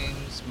the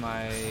Flames,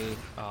 my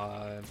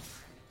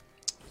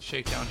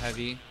Shakedown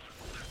Heavy,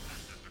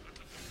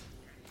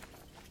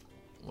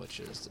 which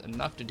is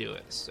enough to do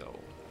it. So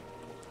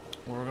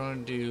what we're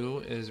going to do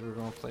is we're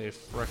going to play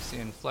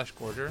Phyrexian Flesh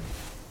Gorger.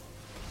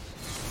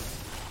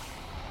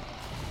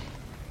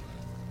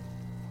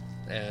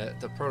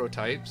 The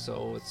prototype,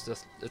 so it's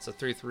a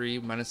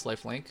 3/3 minus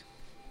lifelink.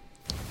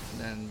 And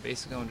then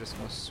basically I'm just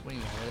going to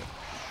swing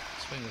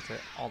with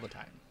it all the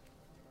time.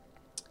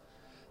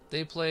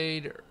 They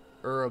played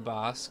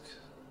Urabosk,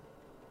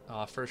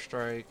 first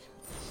strike,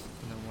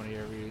 and then one of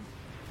your read.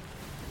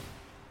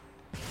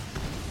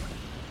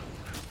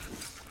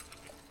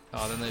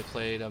 Then they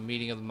played a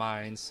Meeting of the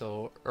Minds,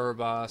 so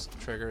Urabosk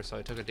trigger, so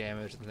I took a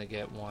damage, and they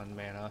get 1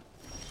 mana.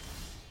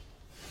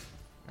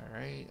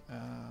 Alright,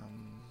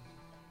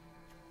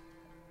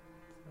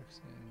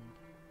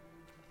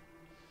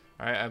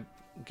 Alright, I've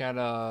got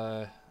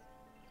a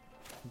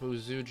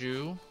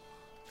Buzuju,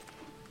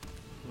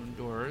 who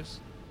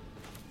endures.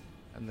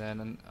 And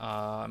then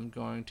I'm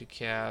going to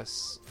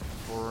cast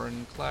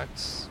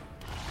Vorinclex,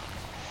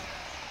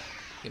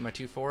 get my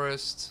 2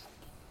 forests,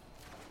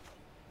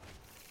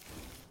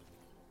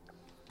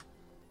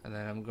 and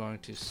then I'm going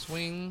to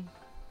swing.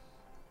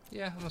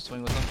 Yeah, I'm going to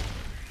swing with them.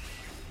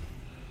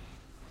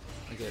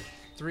 I get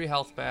 3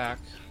 health back.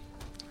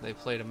 They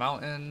played a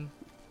mountain.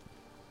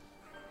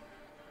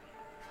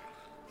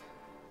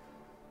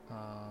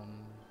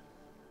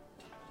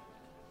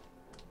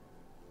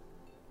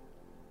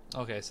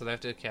 Okay, so they have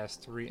to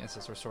cast 3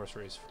 instants or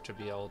sorceries to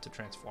be able to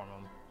transform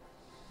them.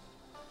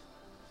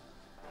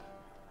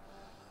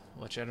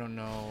 Which I don't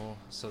know.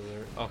 So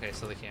they're okay.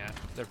 So they can't.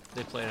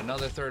 They played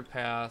another 3rd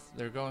path.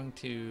 They're going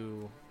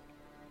to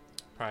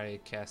probably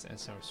cast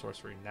instant or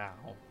sorcery now.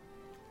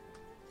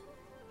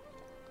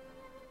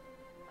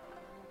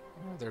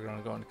 They're going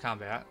to go into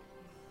combat.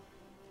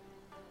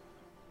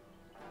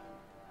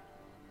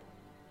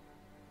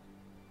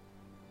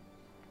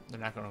 They're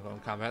not going to go in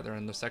combat. They're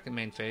in the 2nd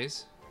main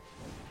phase.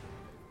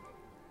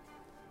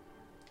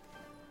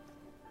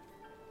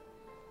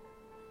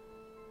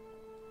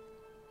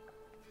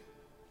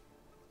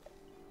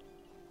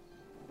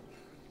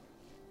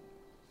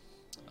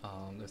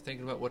 They're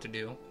thinking about what to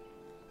do.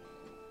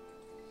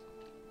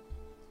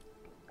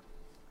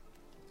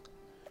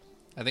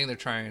 I think they're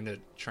trying to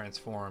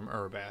transform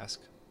Urabosk.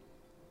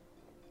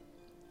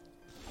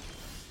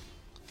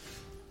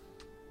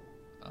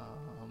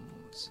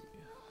 Let's see.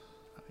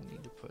 I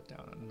need to put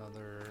down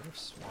another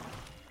swamp.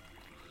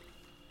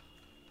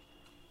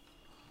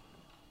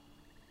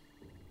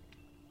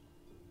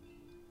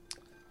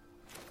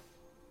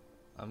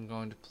 I'm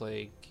going to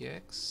play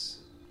Gix.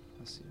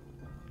 Let's see.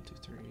 1, 2,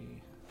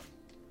 3.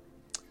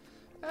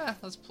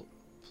 Let's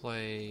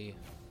play.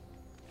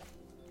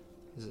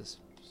 Is this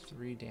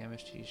 3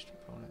 damage to each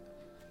opponent?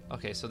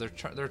 Okay, so they're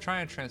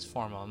trying to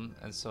transform them,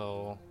 and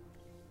so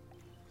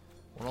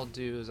what I'll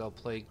do is I'll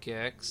play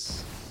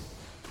Gix,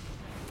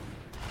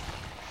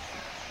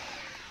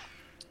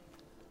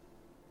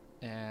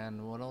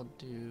 and what I'll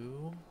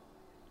do,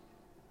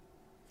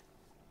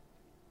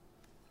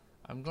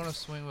 I'm gonna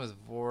swing with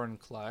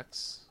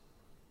Vorinclex.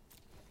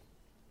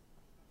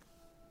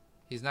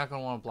 He's not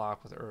going to want to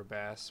block with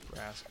Urabosk.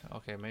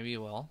 Okay, maybe he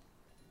will.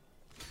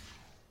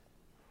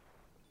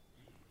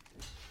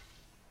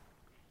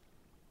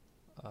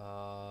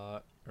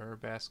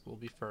 Urabosk will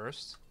be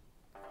first.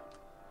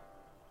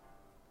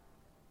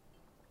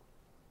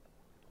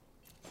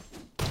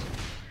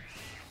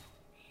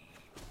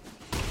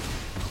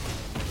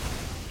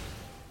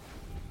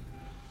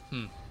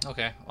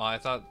 Okay. Well, I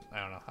don't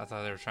know. I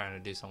thought they were trying to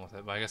do something with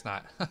it, but I guess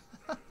not.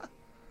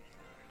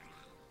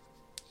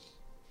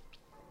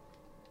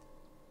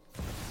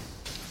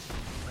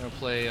 They're going to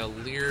play a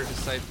Leer,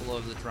 Disciple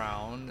of the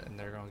Drowned, and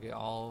they're going to get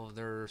all of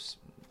their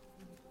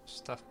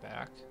stuff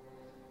back.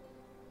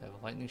 They have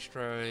a Lightning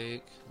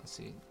Strike. Let's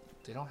see.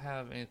 They don't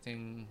have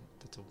anything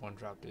that's a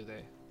 1-drop, do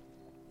they?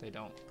 They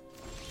don't.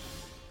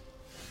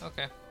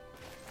 Okay.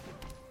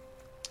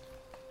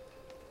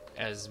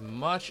 As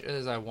much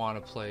as I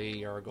want to play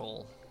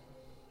Yargle.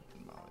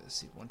 Let's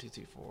see. 1, 2,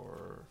 3,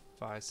 4,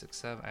 5, 6,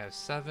 7. I have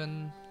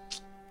 7.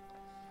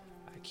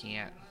 I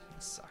can't.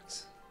 This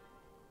sucks.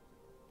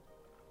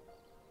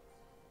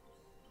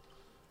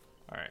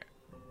 Alright.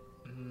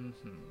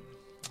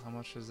 How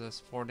much is this?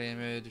 4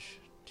 damage,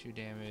 2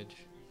 damage.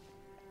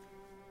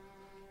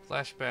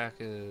 Flashback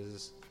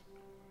is...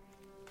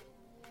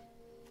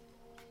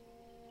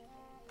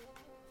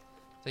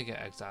 I think it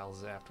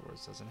exiles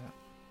afterwards, doesn't it?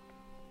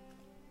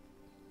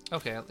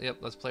 Okay, yep,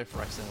 let's play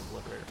Phyrexian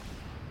Obliterator.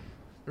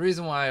 The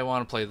reason why I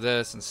want to play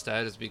this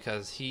instead is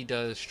because he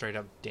does straight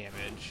up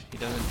damage. He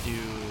doesn't do...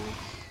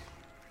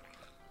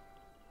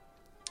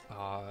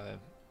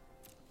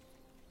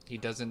 he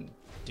doesn't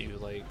do,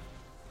 like,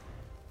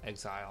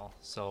 exile.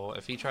 So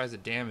if he tries to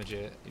damage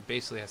it, he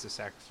basically has to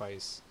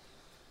sacrifice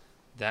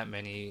that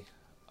many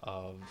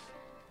of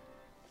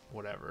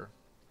whatever.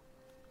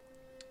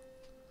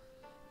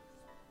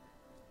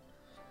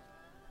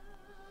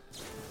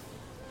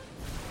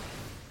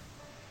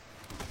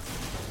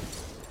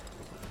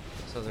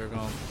 So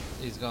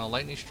he's going to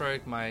lightning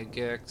strike my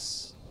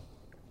Gix,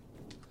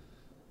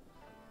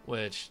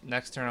 which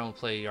next turn I'm going to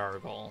play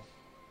Yargle.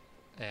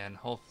 And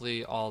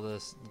hopefully all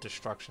this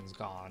destruction's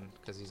gone,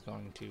 because he's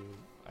going to,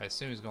 I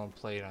assume he's going to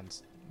play it on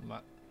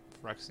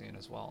Phyrexian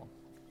as well.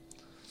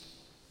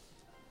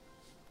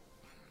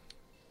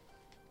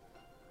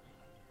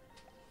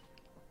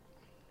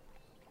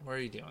 What are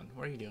you doing?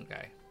 What are you doing,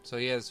 guy? So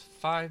he has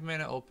 5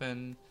 mana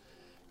open.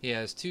 He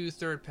has 2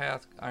 third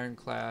path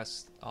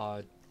Ironclasts,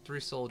 3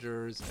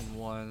 soldiers, and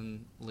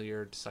 1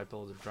 Leer,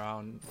 Disciple of the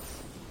Drowned.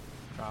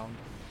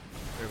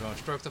 They're going to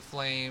Stroke the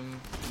Flame,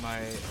 my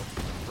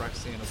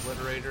Phyrexian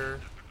Obliterator.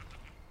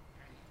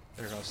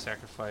 They're going to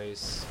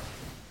sacrifice...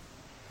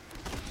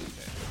 Okay,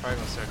 they're probably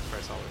going to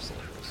sacrifice all their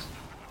soldiers.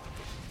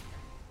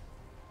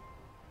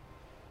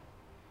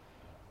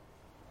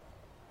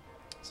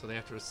 So they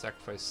have to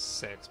sacrifice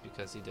 6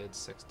 because he did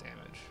 6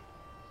 damage.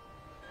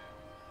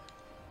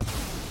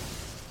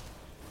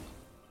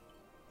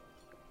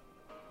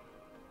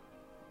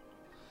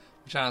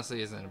 Which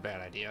honestly isn't a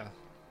bad idea.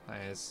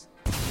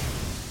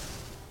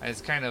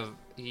 It's kind of,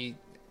 he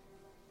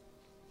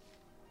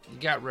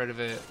got rid of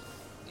it.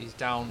 He's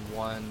down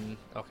 1.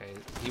 Okay,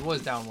 he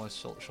was down 1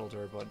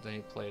 shoulder, but then he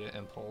played an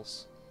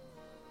Impulse.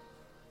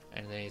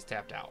 And then he's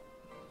tapped out.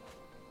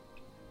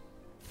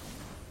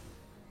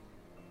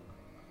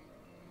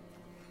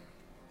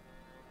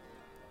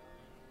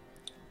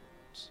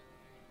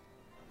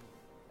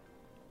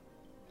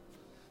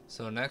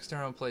 So next turn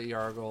I'll play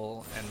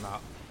Yargle and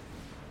Mount.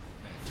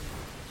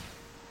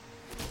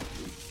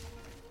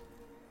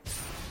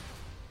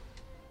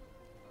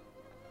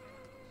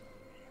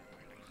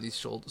 These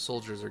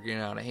soldiers are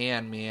getting out of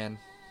hand, man.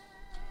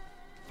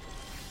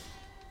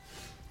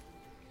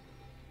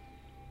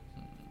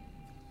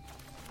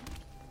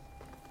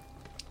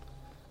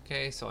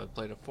 Okay, so I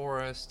played a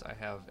forest. I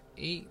have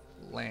 8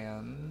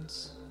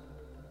 lands.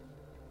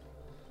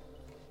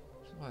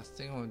 So what I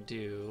think I'm going to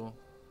do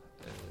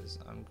is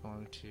I'm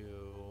going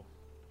to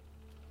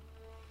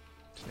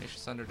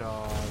Tenacious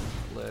Underdog,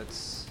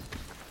 Blitz,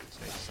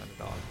 Tenacious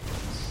Underdog,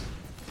 Blitz.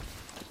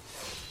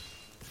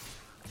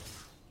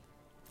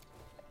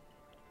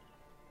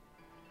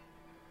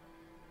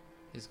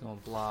 He's going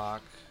to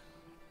block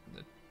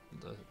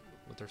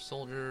with their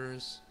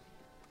soldiers.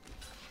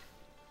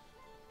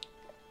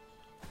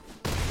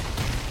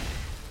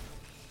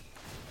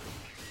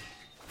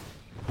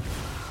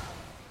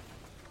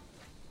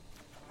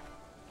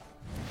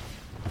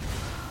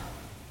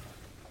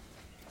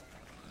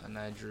 And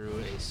I drew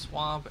a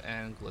Swamp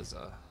and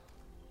Glizza.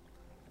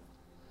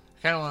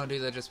 I kind of want to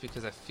do that just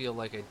because I feel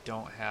like I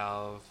don't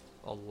have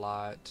a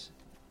lot.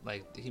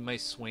 Like, he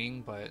might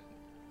swing, but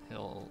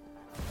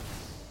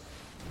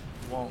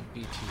won't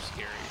be too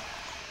scary.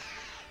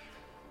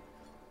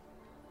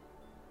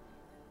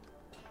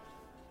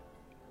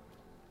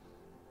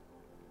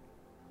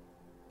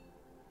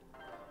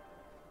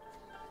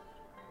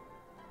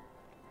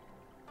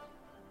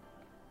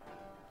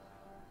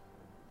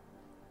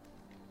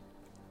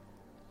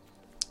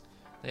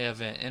 They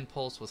have an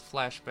Impulse with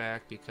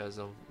Flashback because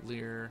of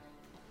Leer.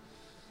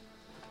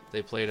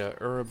 They played a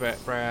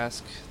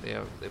Urabrask. They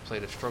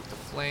played a Stroke the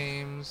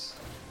Flames.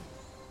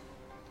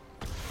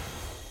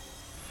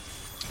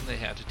 They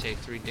have to take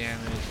 3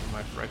 damage from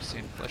my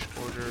Phyrexian Flesh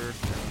Quarter.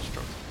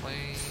 Stroke the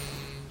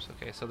Flames.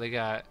 Okay, so they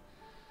got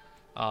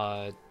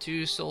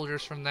 2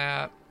 soldiers from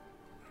that.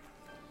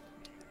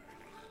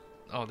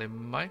 Oh, they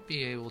might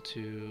be able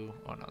to...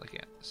 Oh, no, they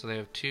can't. So they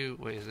have 2...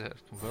 Wait, does it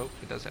have Convoke?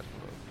 It does have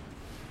Convoke.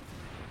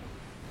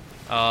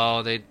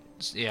 Oh, they...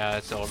 Yeah,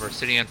 it's over.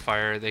 City on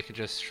fire. They could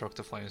just Stroke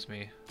the Flames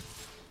me.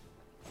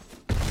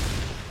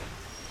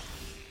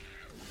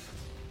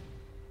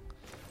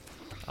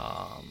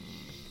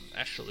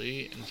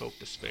 Actually, Invoke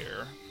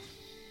Despair.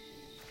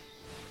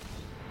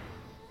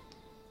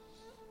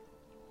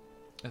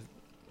 If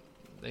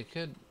they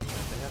could... They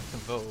have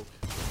Convoke.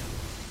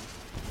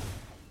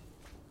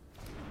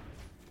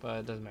 But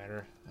it doesn't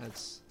matter.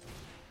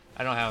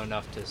 I don't have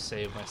enough to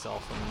save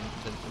myself from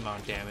the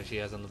amount of damage he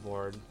has on the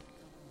board.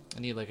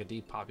 I need like a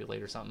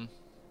depopulate or something.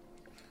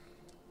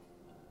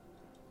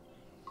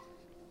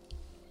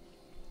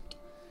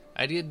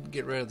 I did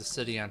get rid of the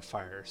City on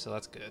Fire, so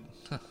that's good.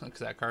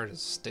 Because that card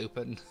is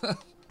stupid.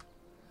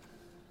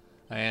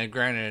 And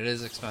granted, it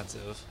is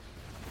expensive.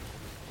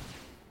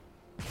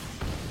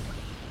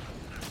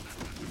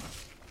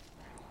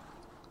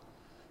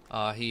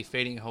 He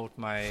Fading Hope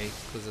my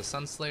Glizza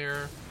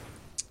Sunslayer.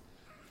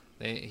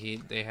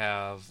 They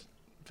have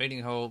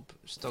Fading Hope,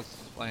 Stoke the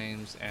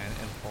Flames, and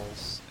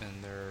Impulse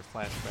in their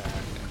flashback.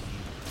 And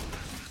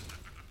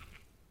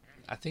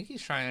I think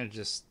he's trying to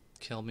just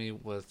kill me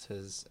with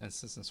his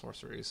instants and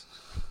sorceries.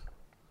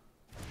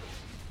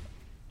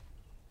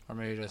 Or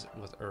maybe just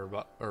with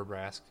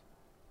Urabrask.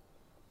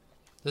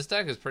 This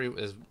deck is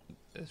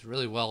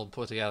really well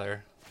put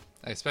together.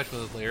 Especially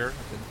with Leer,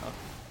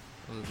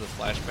 with the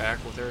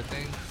flashback with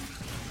everything.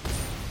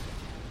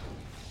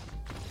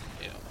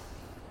 Yeah.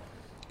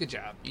 Good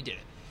job, you did it.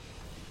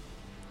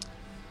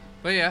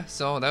 But yeah,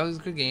 so that was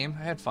a good game.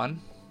 I had fun.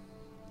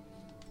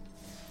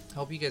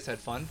 Hope you guys had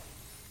fun.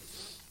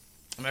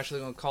 I'm actually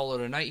going to call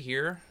it a night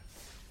here.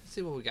 Let's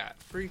see what we got.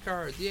 Free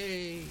cards.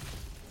 Yay!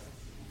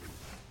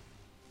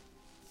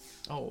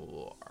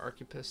 Oh,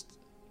 Archpriest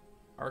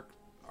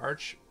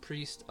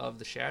of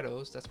the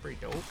Shadows. That's pretty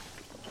dope.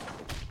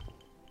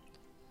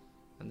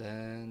 And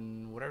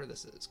then whatever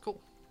this is. Cool.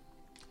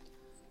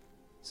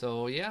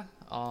 So yeah,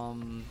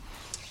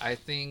 I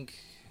think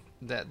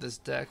that this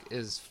deck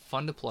is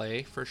fun to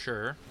play for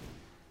sure.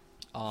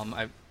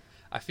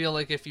 I feel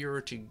like if you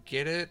were to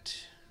get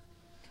it,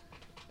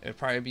 it'd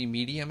probably be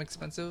medium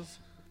expensive,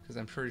 because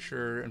I'm pretty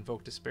sure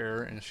Invoke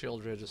Despair and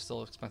Shieldred are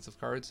still expensive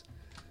cards.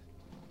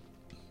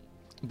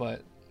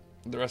 But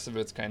the rest of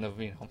it's kind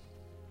of, you know,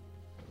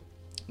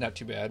 not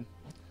too bad.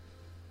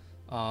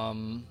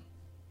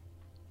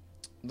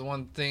 The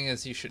one thing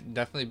is you should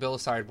definitely build a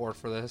sideboard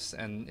for this,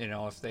 and you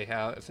know, if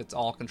it's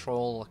all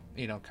control,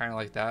 you know, kind of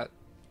like that.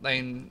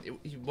 I mean,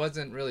 it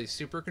wasn't really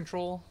super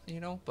control, you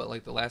know, but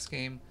like the last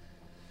game,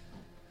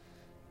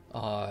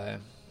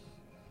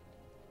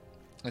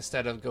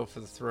 instead of go for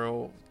the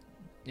throw,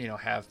 you know,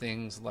 have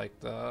things like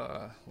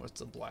what's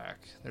the black?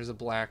 There's a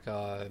black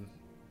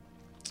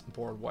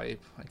board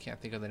wipe. I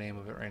can't think of the name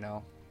of it right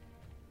now,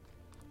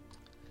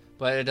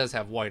 but it does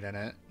have white in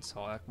it,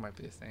 so that might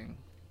be a thing.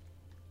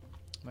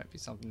 Might be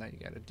something that you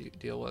got to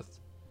deal with.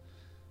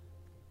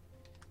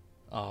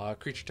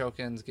 Creature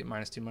tokens get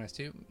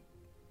 -2/-2.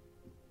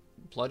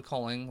 Blood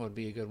Culling would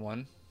be a good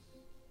one.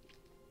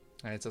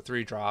 And it's a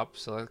 3-drop,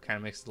 so that kind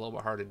of makes it a little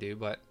bit hard to do,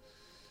 but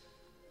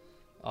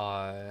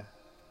yeah,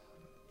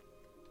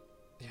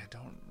 I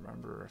don't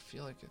remember. I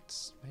feel like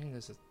it's maybe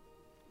there's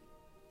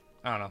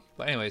I don't know.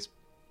 But anyways,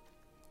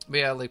 but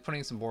yeah, like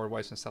putting some board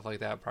wipes and stuff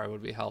like that probably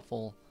would be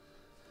helpful.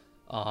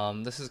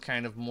 This is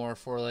kind of more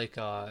for like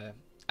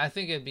I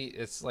think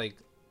it's like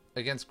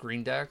against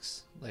green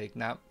decks, like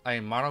not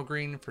mono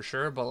green for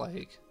sure, but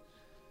like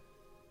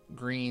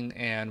green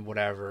and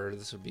whatever,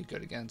 this would be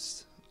good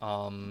against.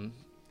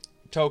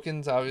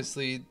 Tokens,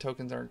 obviously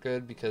tokens aren't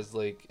good because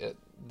like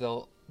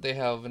they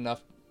have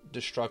enough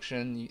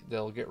destruction,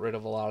 they'll get rid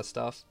of a lot of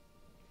stuff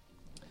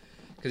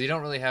because you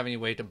don't really have any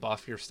way to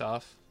buff your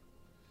stuff.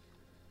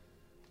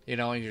 You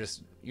know,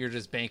 you're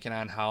just banking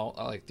on how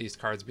like these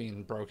cards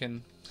being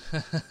broken.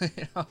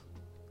 You know,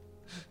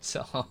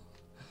 so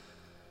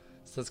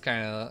it's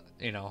kind of,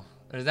 you know,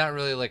 there's not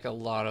really like a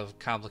lot of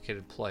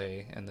complicated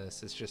play in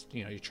this. It's just,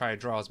 you know, you try to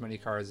draw as many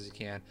cards as you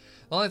can.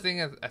 The only thing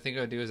I think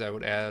I would do is I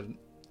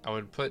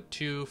would put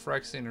 2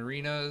 Phyrexian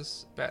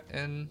Arenas back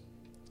in,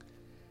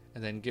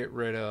 and then get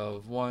rid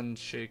of 1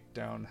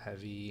 Shakedown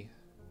Heavy,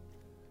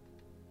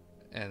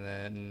 and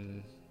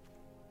then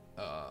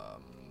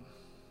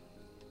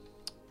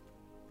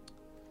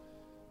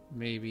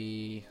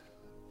maybe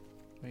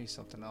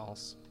something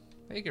else.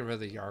 Maybe get rid of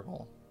the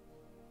Yargle.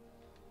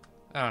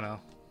 I don't know.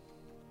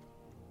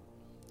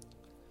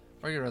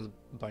 Or get rid of the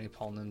Bunny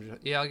Paw Ninja.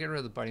 Yeah, I'll get rid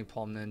of the Bunny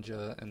Paw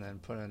Ninja and then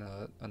put in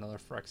another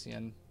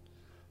Phyrexian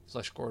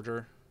Flesh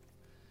Gorger.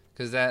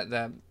 Because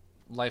that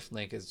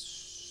lifelink is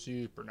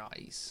super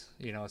nice.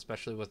 You know,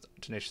 especially with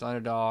Tenacious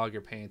Underdog,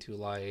 you're paying 2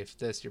 life.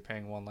 This, you're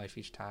paying 1 life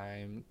each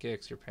time.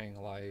 Gix, you're paying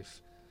a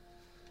life.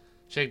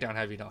 Shakedown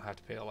Heavy, you don't have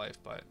to pay a life,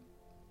 but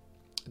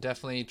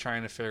definitely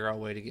trying to figure out a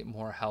way to get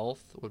more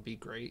health would be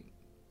great.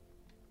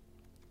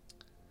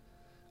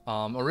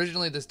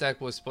 Originally this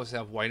deck was supposed to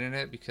have white in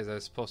it because I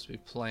was supposed to be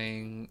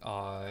playing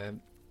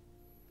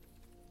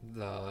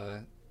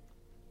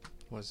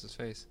what's his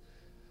face?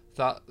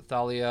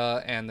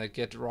 Thalia and the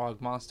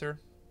Gitrog monster.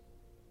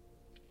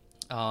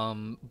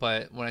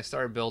 But when I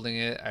started building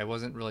it, I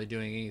wasn't really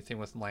doing anything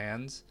with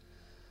lands.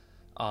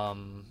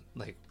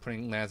 Like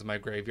putting lands in my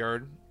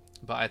graveyard.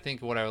 But I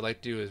think what I would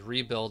like to do is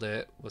rebuild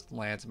it with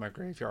lands in my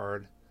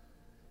graveyard.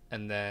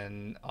 And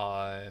then,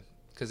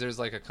 because there's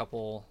like a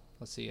couple,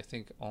 let's see, I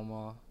think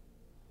Oma.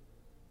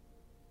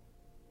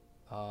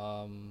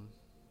 No,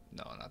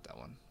 not that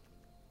one.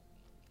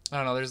 I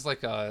don't know, there's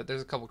like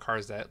there's a couple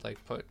cards that like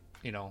put,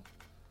 you know,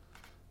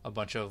 a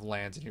bunch of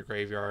lands in your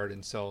graveyard,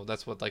 and so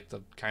that's what like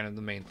the kind of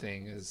the main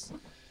thing is.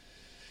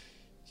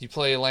 You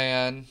play a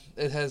land,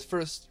 it has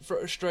first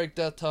strike,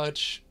 death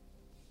touch,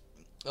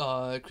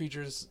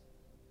 creatures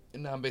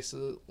and non-basic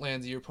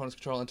lands your opponent's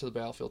control into the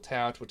battlefield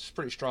tapped, which is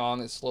pretty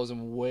strong. It slows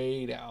them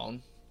way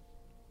down.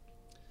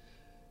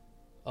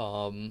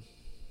 And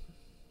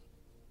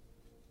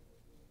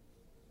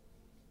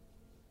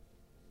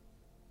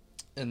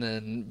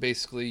then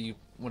basically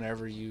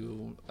whenever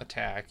you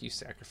attack, you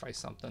sacrifice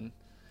something.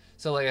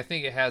 So like I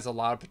think it has a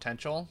lot of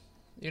potential,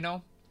 you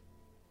know.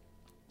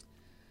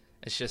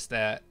 It's just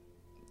that,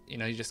 you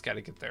know, you just got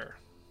to get there.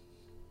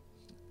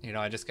 You know,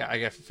 I got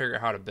to figure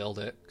out how to build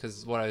it,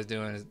 because what I was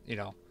doing is, you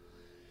know,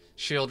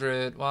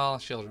 Shieldred, well,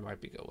 Shieldred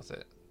might be good with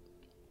it.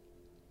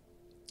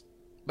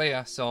 But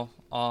yeah, so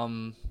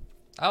I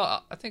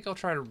think I'll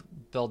try to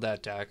build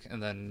that deck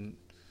and then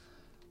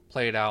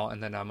play it out,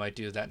 and then I might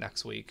do that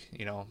next week,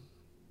 you know,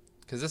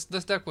 because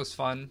this deck was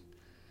fun.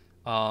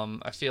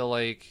 I feel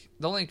like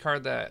the only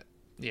card that,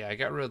 yeah, I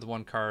got rid of the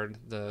one card,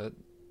 the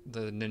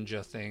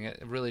ninja thing.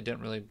 It really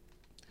didn't really,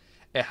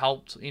 it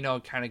helped, you know,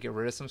 kind of get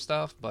rid of some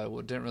stuff, but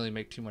it didn't really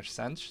make too much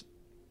sense.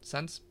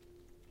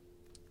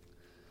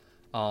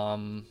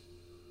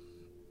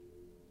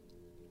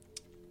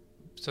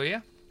 So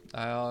yeah,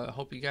 I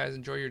hope you guys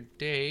enjoy your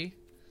day.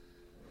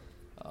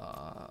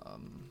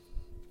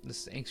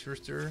 This is Angst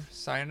Rooster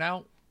signing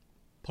out.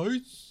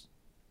 Peace.